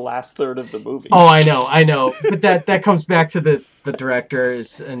in the last third of the movie. Oh, I know. But that comes back to the director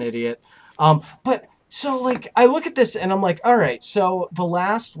is an idiot. But so like I look at this and I'm like, all right, so the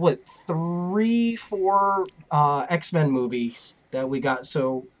last 3-4 X-Men movies that we got,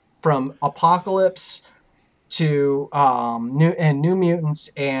 so from Apocalypse to New Mutants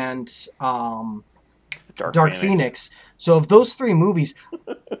and Dark Phoenix. So of those 3 movies,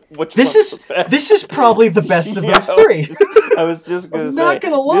 this is probably the best of those 3. I was just gonna I'm say, not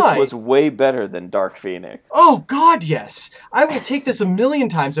gonna lie. this was way better than Dark Phoenix. Oh God, yes! I will take this 1,000,000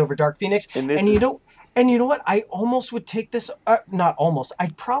 times over Dark Phoenix. And you know what? I almost would take this. Not almost. I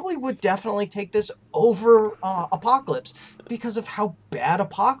probably would definitely take this over Apocalypse because of how bad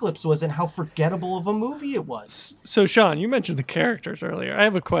Apocalypse was and how forgettable of a movie it was. So, Sean, you mentioned the characters earlier. I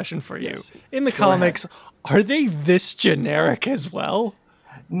have a question for you. Yes. In the comics, are they this generic as well?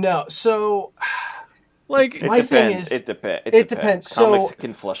 No, so Like, It My thing depends. is- It depends. it depends. Comics So-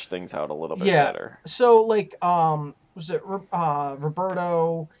 can flush things out a little bit yeah. better. So like, was it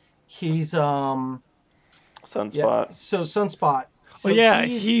Roberto? He's Sunspot. So Sunspot. So well, yeah,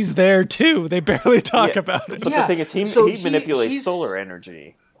 he's there too. They barely talk Yeah. about it. But Yeah, the thing is, he so manipulates he's- solar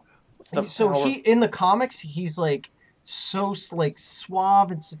energy. So he in the comics he's like so like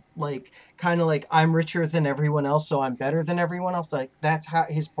suave and like kind of like I'm richer than everyone else, so I'm better than everyone else. Like that's how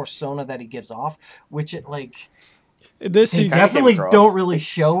his persona that he gives off, which it like This they he's definitely across. don't really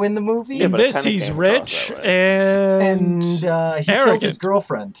show in the movie. Yeah, in but it this kinda he's came across rich that way. and he killed his arrogant.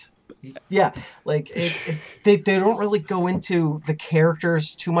 girlfriend. Yeah, like they don't really go into the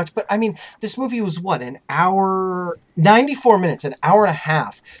characters too much. But I mean, this movie was what, an hour, 94 minutes, an hour and a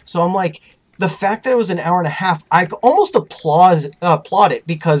half. So I'm like, the fact that it was an hour and a half, I almost applaud it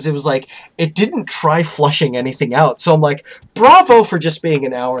because it was like it didn't try flushing anything out. So I'm like, bravo for just being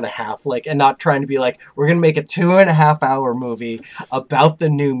an hour and a half, like, and not trying to be like, we're gonna make a 2.5 hour movie about the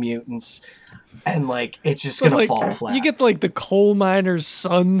New Mutants. And like it's just gonna like, fall flat. You get like the coal miner's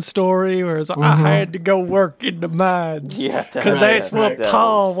son story, where it's like, I had to go work in the mines, Yeah, because Right, that's what right.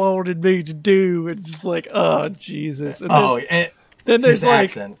 Paul wanted me to do. It's just like, oh Jesus! And Oh, then there's his like,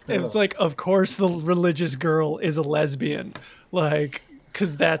 accent. it's like, of course the religious girl is a lesbian, like,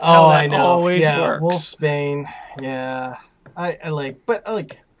 because that's how I that know. always yeah, works. Wolf Spain. Yeah, I like, but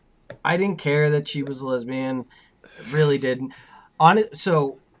like, I didn't care that she was a lesbian. Really didn't. On it,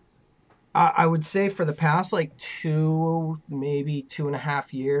 so I would say for the past like maybe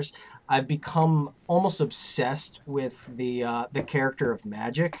 2.5 years, I've become almost obsessed with the character of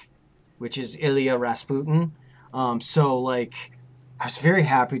Magic, which is Ilya Rasputin. So like, I was very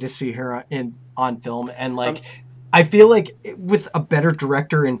happy to see her on film, and like, I feel like with a better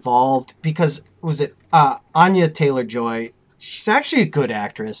director involved, because was it Anya Taylor-Joy? She's actually a good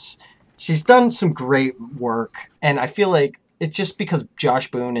actress. She's done some great work, and I feel like it's just because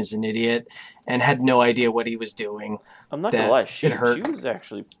Josh Boone is an idiot and had no idea what he was doing. I'm not that gonna lie, she it hurt. was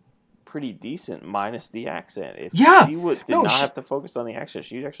actually pretty decent, minus the accent. If Yeah. she did No, not she- have to focus on the accent,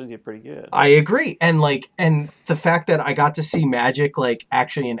 she actually did pretty good. I agree, and the fact that I got to see Magic like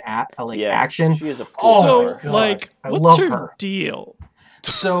actually in action. She is a cool Oh so, my actor. God. like, I what's love your her. deal?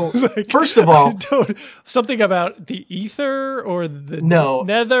 So Like, first of all, something about the ether or the No.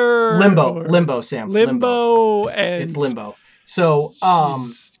 nether, or limbo, Sam, limbo, and It's limbo. So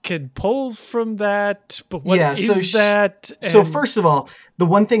she's can pull from that, but what is Yeah, so that? So And first of all, the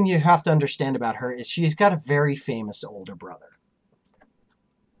one thing you have to understand about her is she's got a very famous older brother,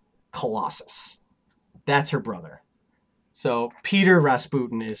 Colossus. That's her brother. So Peter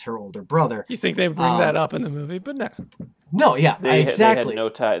Rasputin is her older brother. you think they bring that up in the movie, but no. No, yeah, They exactly. had no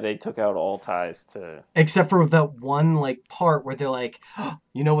tie. They took out all ties to. Except for that one like part where they're like, oh,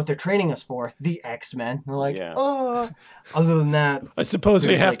 you know what they're training us for? The X-Men. They're like, Yeah. oh. Other than that, I suppose we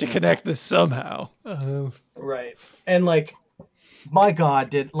There's, have like, to no connect ties. this somehow. right. And like, my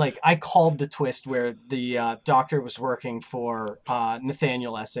God, I called the twist where the doctor was working for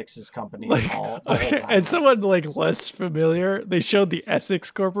Nathaniel Essex's company the whole time. As someone like less familiar, they showed the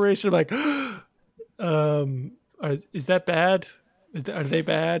Essex Corporation. I'm like, is that bad? Are they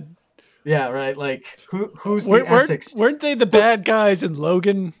bad? Yeah, right. Like, who's the Essex? Weren't they the bad guys in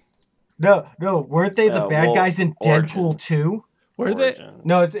Logan? No, weren't they the bad well, guys in Deadpool Origins. 2? Were they? Origin.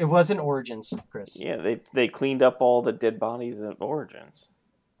 No, it wasn't Origins, Chris. Yeah, they cleaned up all the dead bodies in Origins.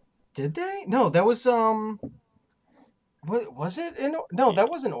 Did they? No, that was what was it? No, that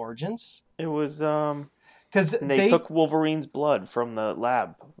wasn't Origins. It was Because and they took Wolverine's blood from the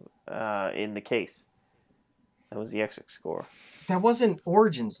lab in the case. That was the exit score. that wasn't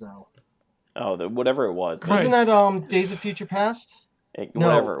Origins though. Oh, whatever it was. Christ. Wasn't that Days of Future Past? No.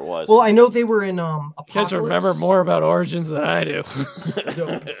 Whatever it was. Well, I know they were in You Apocalypse. guys remember more about Origins than I do.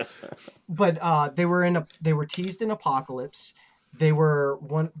 But they were teased in Apocalypse. They were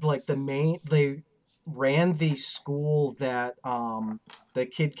they ran the school that the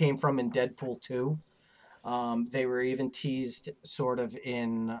kid came from in Deadpool 2. They were even teased sort of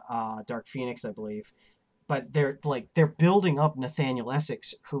in Dark Phoenix, I believe. But they're building up Nathaniel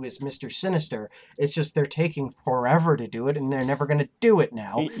Essex, who is Mr. Sinister. It's just they're taking forever to do it, and they're never going to do it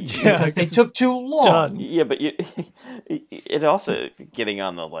now because they took too long. Done. Yeah, but it also getting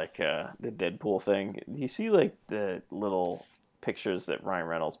on the the Deadpool thing. You see the little pictures that Ryan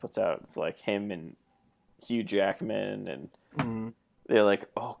Reynolds puts out. It's like him and Hugh Jackman, and they're like,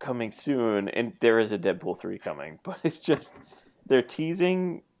 "Oh, coming soon," and there is a Deadpool 3 coming. But it's just they're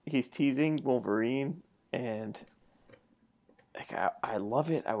teasing. He's teasing Wolverine, and I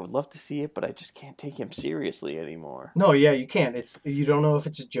love it. I would love to see it, but I just can't take him seriously anymore. No, yeah, you can't. You don't know if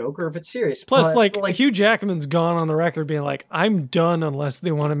it's a joke or if it's serious. Plus, But, Hugh Jackman's gone on the record being like, I'm done unless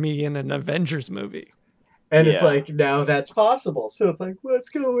they want me in an Avengers movie. and it's Yeah. like now that's possible. So it's like, what's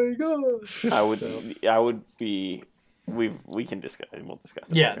going on? I would be we can discuss. We'll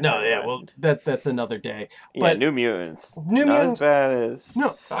discuss it. Yeah, later. no, yeah. Well, that's another day. Yeah, But New Mutants. New not Mutants- as bad as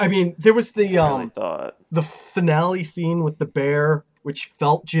no, I mean there was the I really thought. the finale scene with the bear, which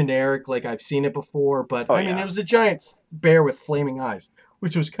felt generic, like I've seen it before. But Oh, I mean, yeah. it was a giant bear with flaming eyes,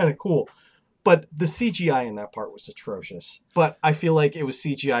 which was kind of cool. But the CGI in that part was atrocious. But I feel like it was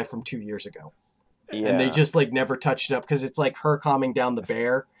CGI from 2 years ago. Yeah. And they just like never touched it up because it's like her calming down the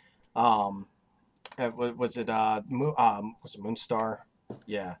bear. Was it Moonstar?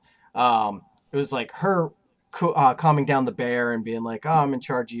 Yeah. It was like her calming down the bear and being like, "Oh, I'm in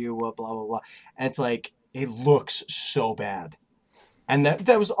charge of you," blah blah blah. And it's like it looks so bad. And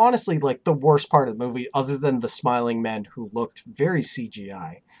that was honestly like the worst part of the movie, other than the smiling men who looked very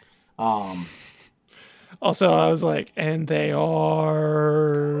CGI. Also, I was like, and they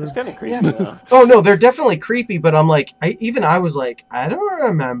are. It's kind of creepy. Though. Oh no, they're definitely creepy, but I'm like, I was like, I don't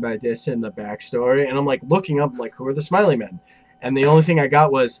remember this in the backstory, and I'm like looking up, like, who are the Smiley Men? And the only thing I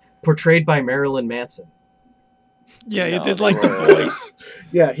got was portrayed by Marilyn Manson. Yeah, you No, did they like the were- voice.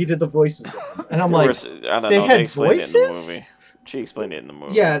 Yeah, he did the voices, of them. And I'm They like, were- I don't they know. had They explained it in the voices? movie. She explained it in the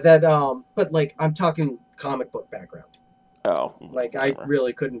movie. yeah, that but like I'm talking comic book background. Oh. Like I whatever.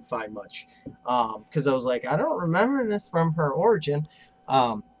 really couldn't find much, because I was like, I don't remember this from her origin.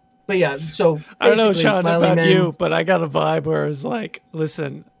 But yeah, so I don't know, basically, Sean, Smiley about Men- you, but I got a vibe where it's like,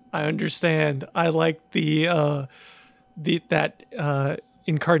 listen, I understand. I like that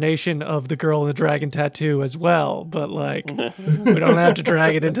incarnation of the girl in the dragon tattoo as well, but like, we don't have to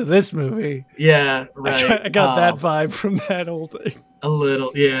drag it into this movie. Yeah, right. I got that vibe from that whole thing. A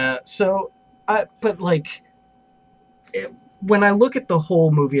little, yeah. So, but like, when I look at the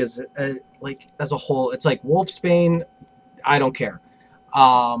whole movie as a whole, it's like Wolfsbane, I don't care.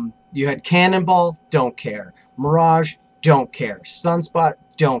 You had Cannonball, don't care. Mirage, don't care. Sunspot,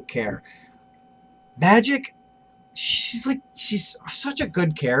 don't care. Magic, she's such a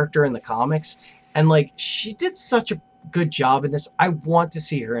good character in the comics, and like she did such a good job in this. I want to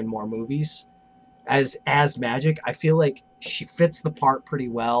see her in more movies as Magic. I feel like she fits the part pretty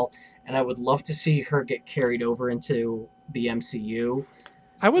well, and I would love to see her get carried over into the MCU.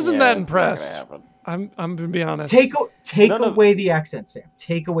 I wasn't Yeah, that it's not gonna impressed. happen. I'm gonna be honest. Take None of- away the accent, Sam.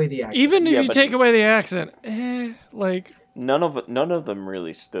 Take away the accent. Even if Yeah, you but- take away the accent, like, None of them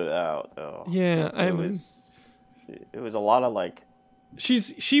really stood out though. yeah, I It mean, was a lot of like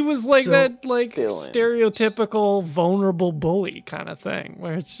she was like So, that, like fill-ins. stereotypical vulnerable bully kind of thing,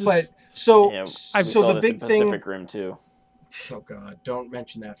 where it's just. But so yeah, I've- we so saw the this in big thing. Pacific Rim too. Oh God, don't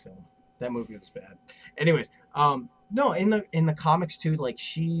mention that film. That movie was bad. Anyways, no, in the comics too, like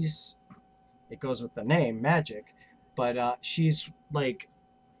it goes with the name Magic, but she's like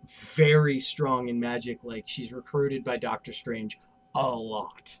very strong in magic. Like she's recruited by Doctor Strange a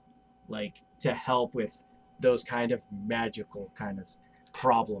lot, like to help with those kind of magical kind of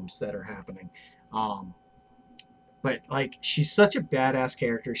problems that are happening. But like she's such a badass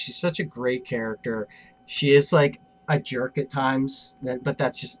character. She's such a great character. She is like a jerk at times, but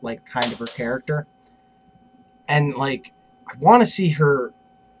that's just like kind of her character. And like I want to see her.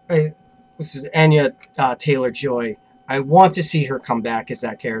 This is Anya Taylor-Joy. I want to see her come back as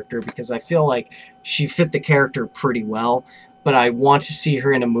that character because I feel like she fit the character pretty well. But I want to see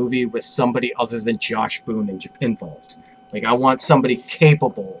her in a movie with somebody other than Josh Boone involved. Like I want somebody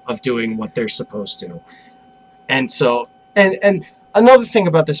capable of doing what they're supposed to. And so, and another thing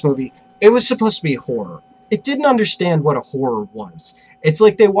about this movie, it was supposed to be horror. It didn't understand what a horror was. It's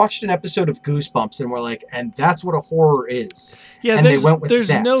like they watched an episode of Goosebumps and were like, and that's what a horror is. yeah, and they there's went with there's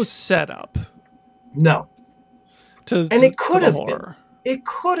that. no setup No. to And it could the have been. horror. It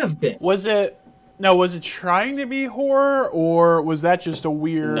could have been. Was it trying to be horror, or was that just a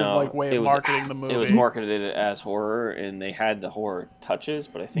weird way it of was- marketing the movie? It was marketed as horror, and they had the horror touches,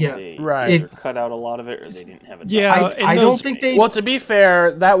 but I think Yeah, they right. either cut out a lot of it or they didn't have it. Yeah, in I don't those- think they... Well, to be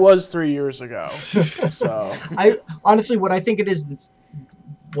fair, that was 3 years ago. So I honestly, what I think it is,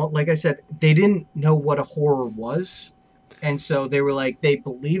 like I said, they didn't know what a horror was, and so they were like, they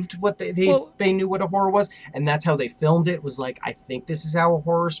believed what they knew what a horror was, and that's how they filmed it. Was like, I think this is how a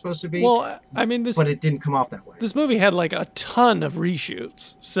horror is supposed to be, Well, I mean, this but it didn't come off that way. this movie had like a ton of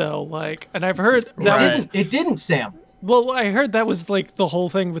reshoots. So like, and I've heard that Right. was It didn't, Sam. well, I heard that was like the whole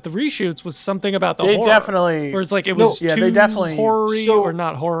thing with the reshoots was something about the they horror. definitely. Where it's like it No, was yeah, too they definitely- horror-y So- or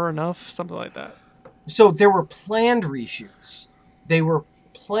not horror enough, something like that. So there were planned reshoots. They were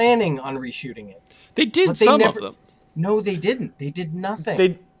planning on reshooting it. They did But they some never- of them. No, they didn't. They did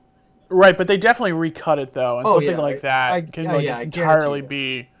nothing. Right, but they definitely recut it though, and Oh, something yeah, like that I can guarantee entirely that.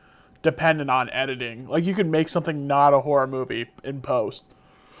 be dependent on editing. Like you could make something not a horror movie in post.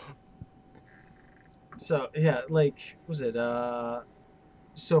 So yeah, like was it?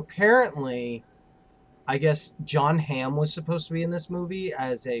 So apparently, I guess John Hamm was supposed to be in this movie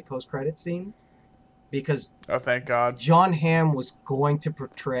as a post-credit scene because Oh, thank God. John Hamm was going to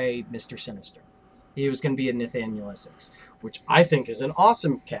portray Mr. Sinister. He was going to be a Nathaniel Essex, which I think is an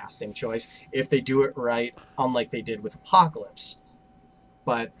awesome casting choice if they do it right, unlike they did with Apocalypse.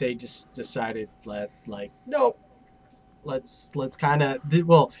 But they just decided, nope. Let's kind of.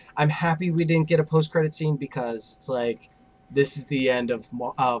 Well, I'm happy we didn't get a post-credit scene because it's like this is the end of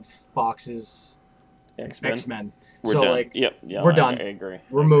Fox's X-Men. We're so done. like, yep, we're done. I agree.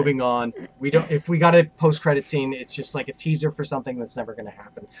 We're moving on. We don't. If we got a post-credit scene, it's just like a teaser for something that's never going to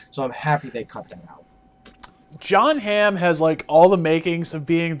happen. So I'm happy they cut that out. John Hamm has like all the makings of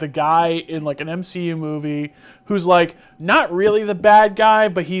being the guy in like an MCU movie who's like not really the bad guy,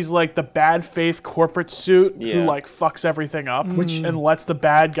 but he's like the bad faith corporate suit who like fucks everything up and lets the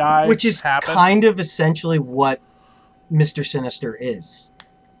bad guy Which is happen. kind of essentially what Mr. Sinister is.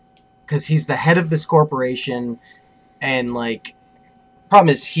 Because he's the head of this corporation, and like, problem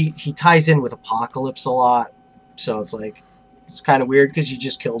is he ties in with Apocalypse a lot, so it's like it's kind of weird because you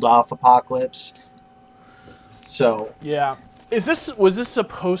just killed off Apocalypse. So Yeah. Was this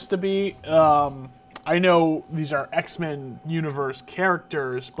supposed to be I know these are X-Men universe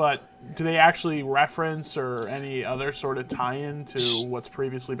characters, but do they actually reference or any other sort of tie-in to what's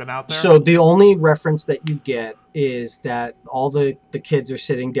previously been out there? So the only reference that you get is that all the kids are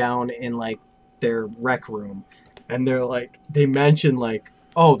sitting down in like their rec room, and they're like, they mention like,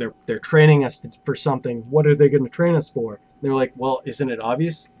 oh, they're training us for something. What are they going to train us for? And they're like, well, isn't it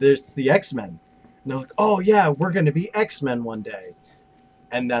obvious? There's the X-Men. And they're like, oh yeah, we're going to be X-Men one day.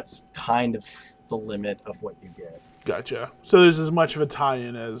 And that's kind of the limit of what you get. Gotcha. So there's as much of a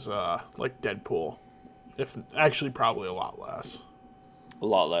tie-in as like Deadpool, if actually probably a lot less. A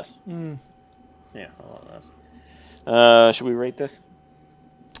lot less. Yeah, a lot less. Should we rate this?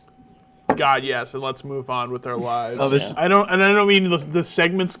 God, yes, and let's move on with our lives. Oh, this- I don't mean the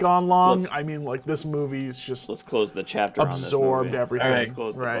segment's gone long. Let's- I mean like this movie's just Let's close the chapter absorbed on this movie. everything. All right. Let's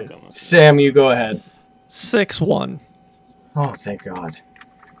close the Right. book on this. Sam, you go ahead. 6-1. Oh, thank God.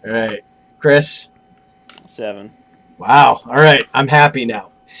 All right. Chris? 7. Wow. All right. I'm happy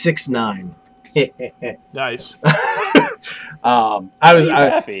now. 6-9. Nice. I Are was you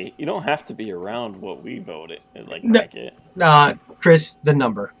happy? You don't have to be around what we voted. Like, No. rank it. Chris, the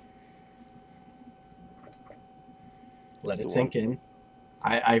number. Let it The sink in.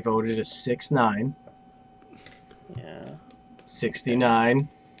 I voted a 6-9. Yeah. 69.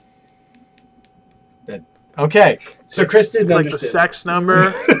 That okay. So Chris didn't It's like the understand. sex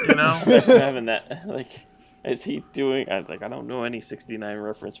number, you know? Aside from having that, like, is he doing? I don't know any 69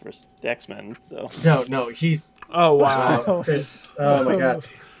 reference for X-Men, so. No, he's Oh wow. Chris. Oh my God.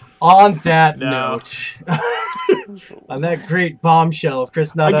 On that No. note, on that great bombshell of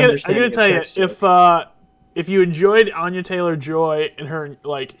Chris not I understanding. gotta tell a you, sex joke. if you enjoyed Anya Taylor-Joy and her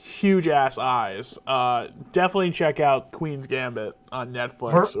like huge ass eyes, definitely check out Queen's Gambit on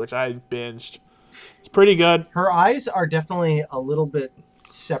Netflix, which I binged. It's pretty good. Her eyes are definitely a little bit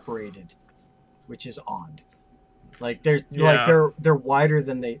separated, which is odd. Like there's like they're wider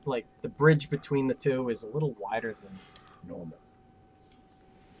than they like the bridge between the two is a little wider than normal,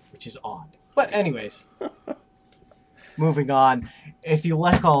 which is odd. But anyways, moving on. If you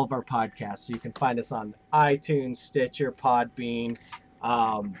like all of our podcasts, you can find us on iTunes, Stitcher, Podbean,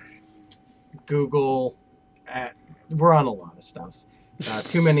 Google. We're on a lot of stuff.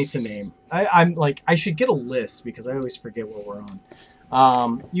 Too many to name. I'm like, I should get a list because I always forget what we're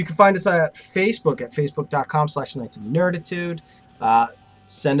on. You can find us at Facebook at facebook.com/Knights of Nerditude.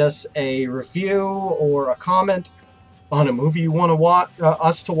 Send us a review or a comment on a movie you want to watch,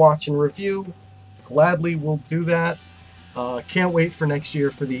 us to watch and review. Gladly, we'll do that. Can't wait for next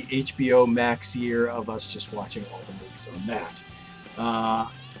year for the HBO Max year of us just watching all the movies on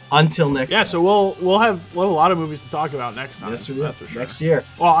that. Until next time. So we'll have a lot of movies to talk about next time. Yes, we will. That's for sure. Next year.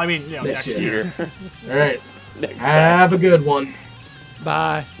 Well, I mean, Next next year. year. All right. Next time. Have a good one.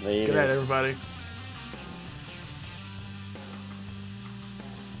 Bye. Later. Good night, everybody.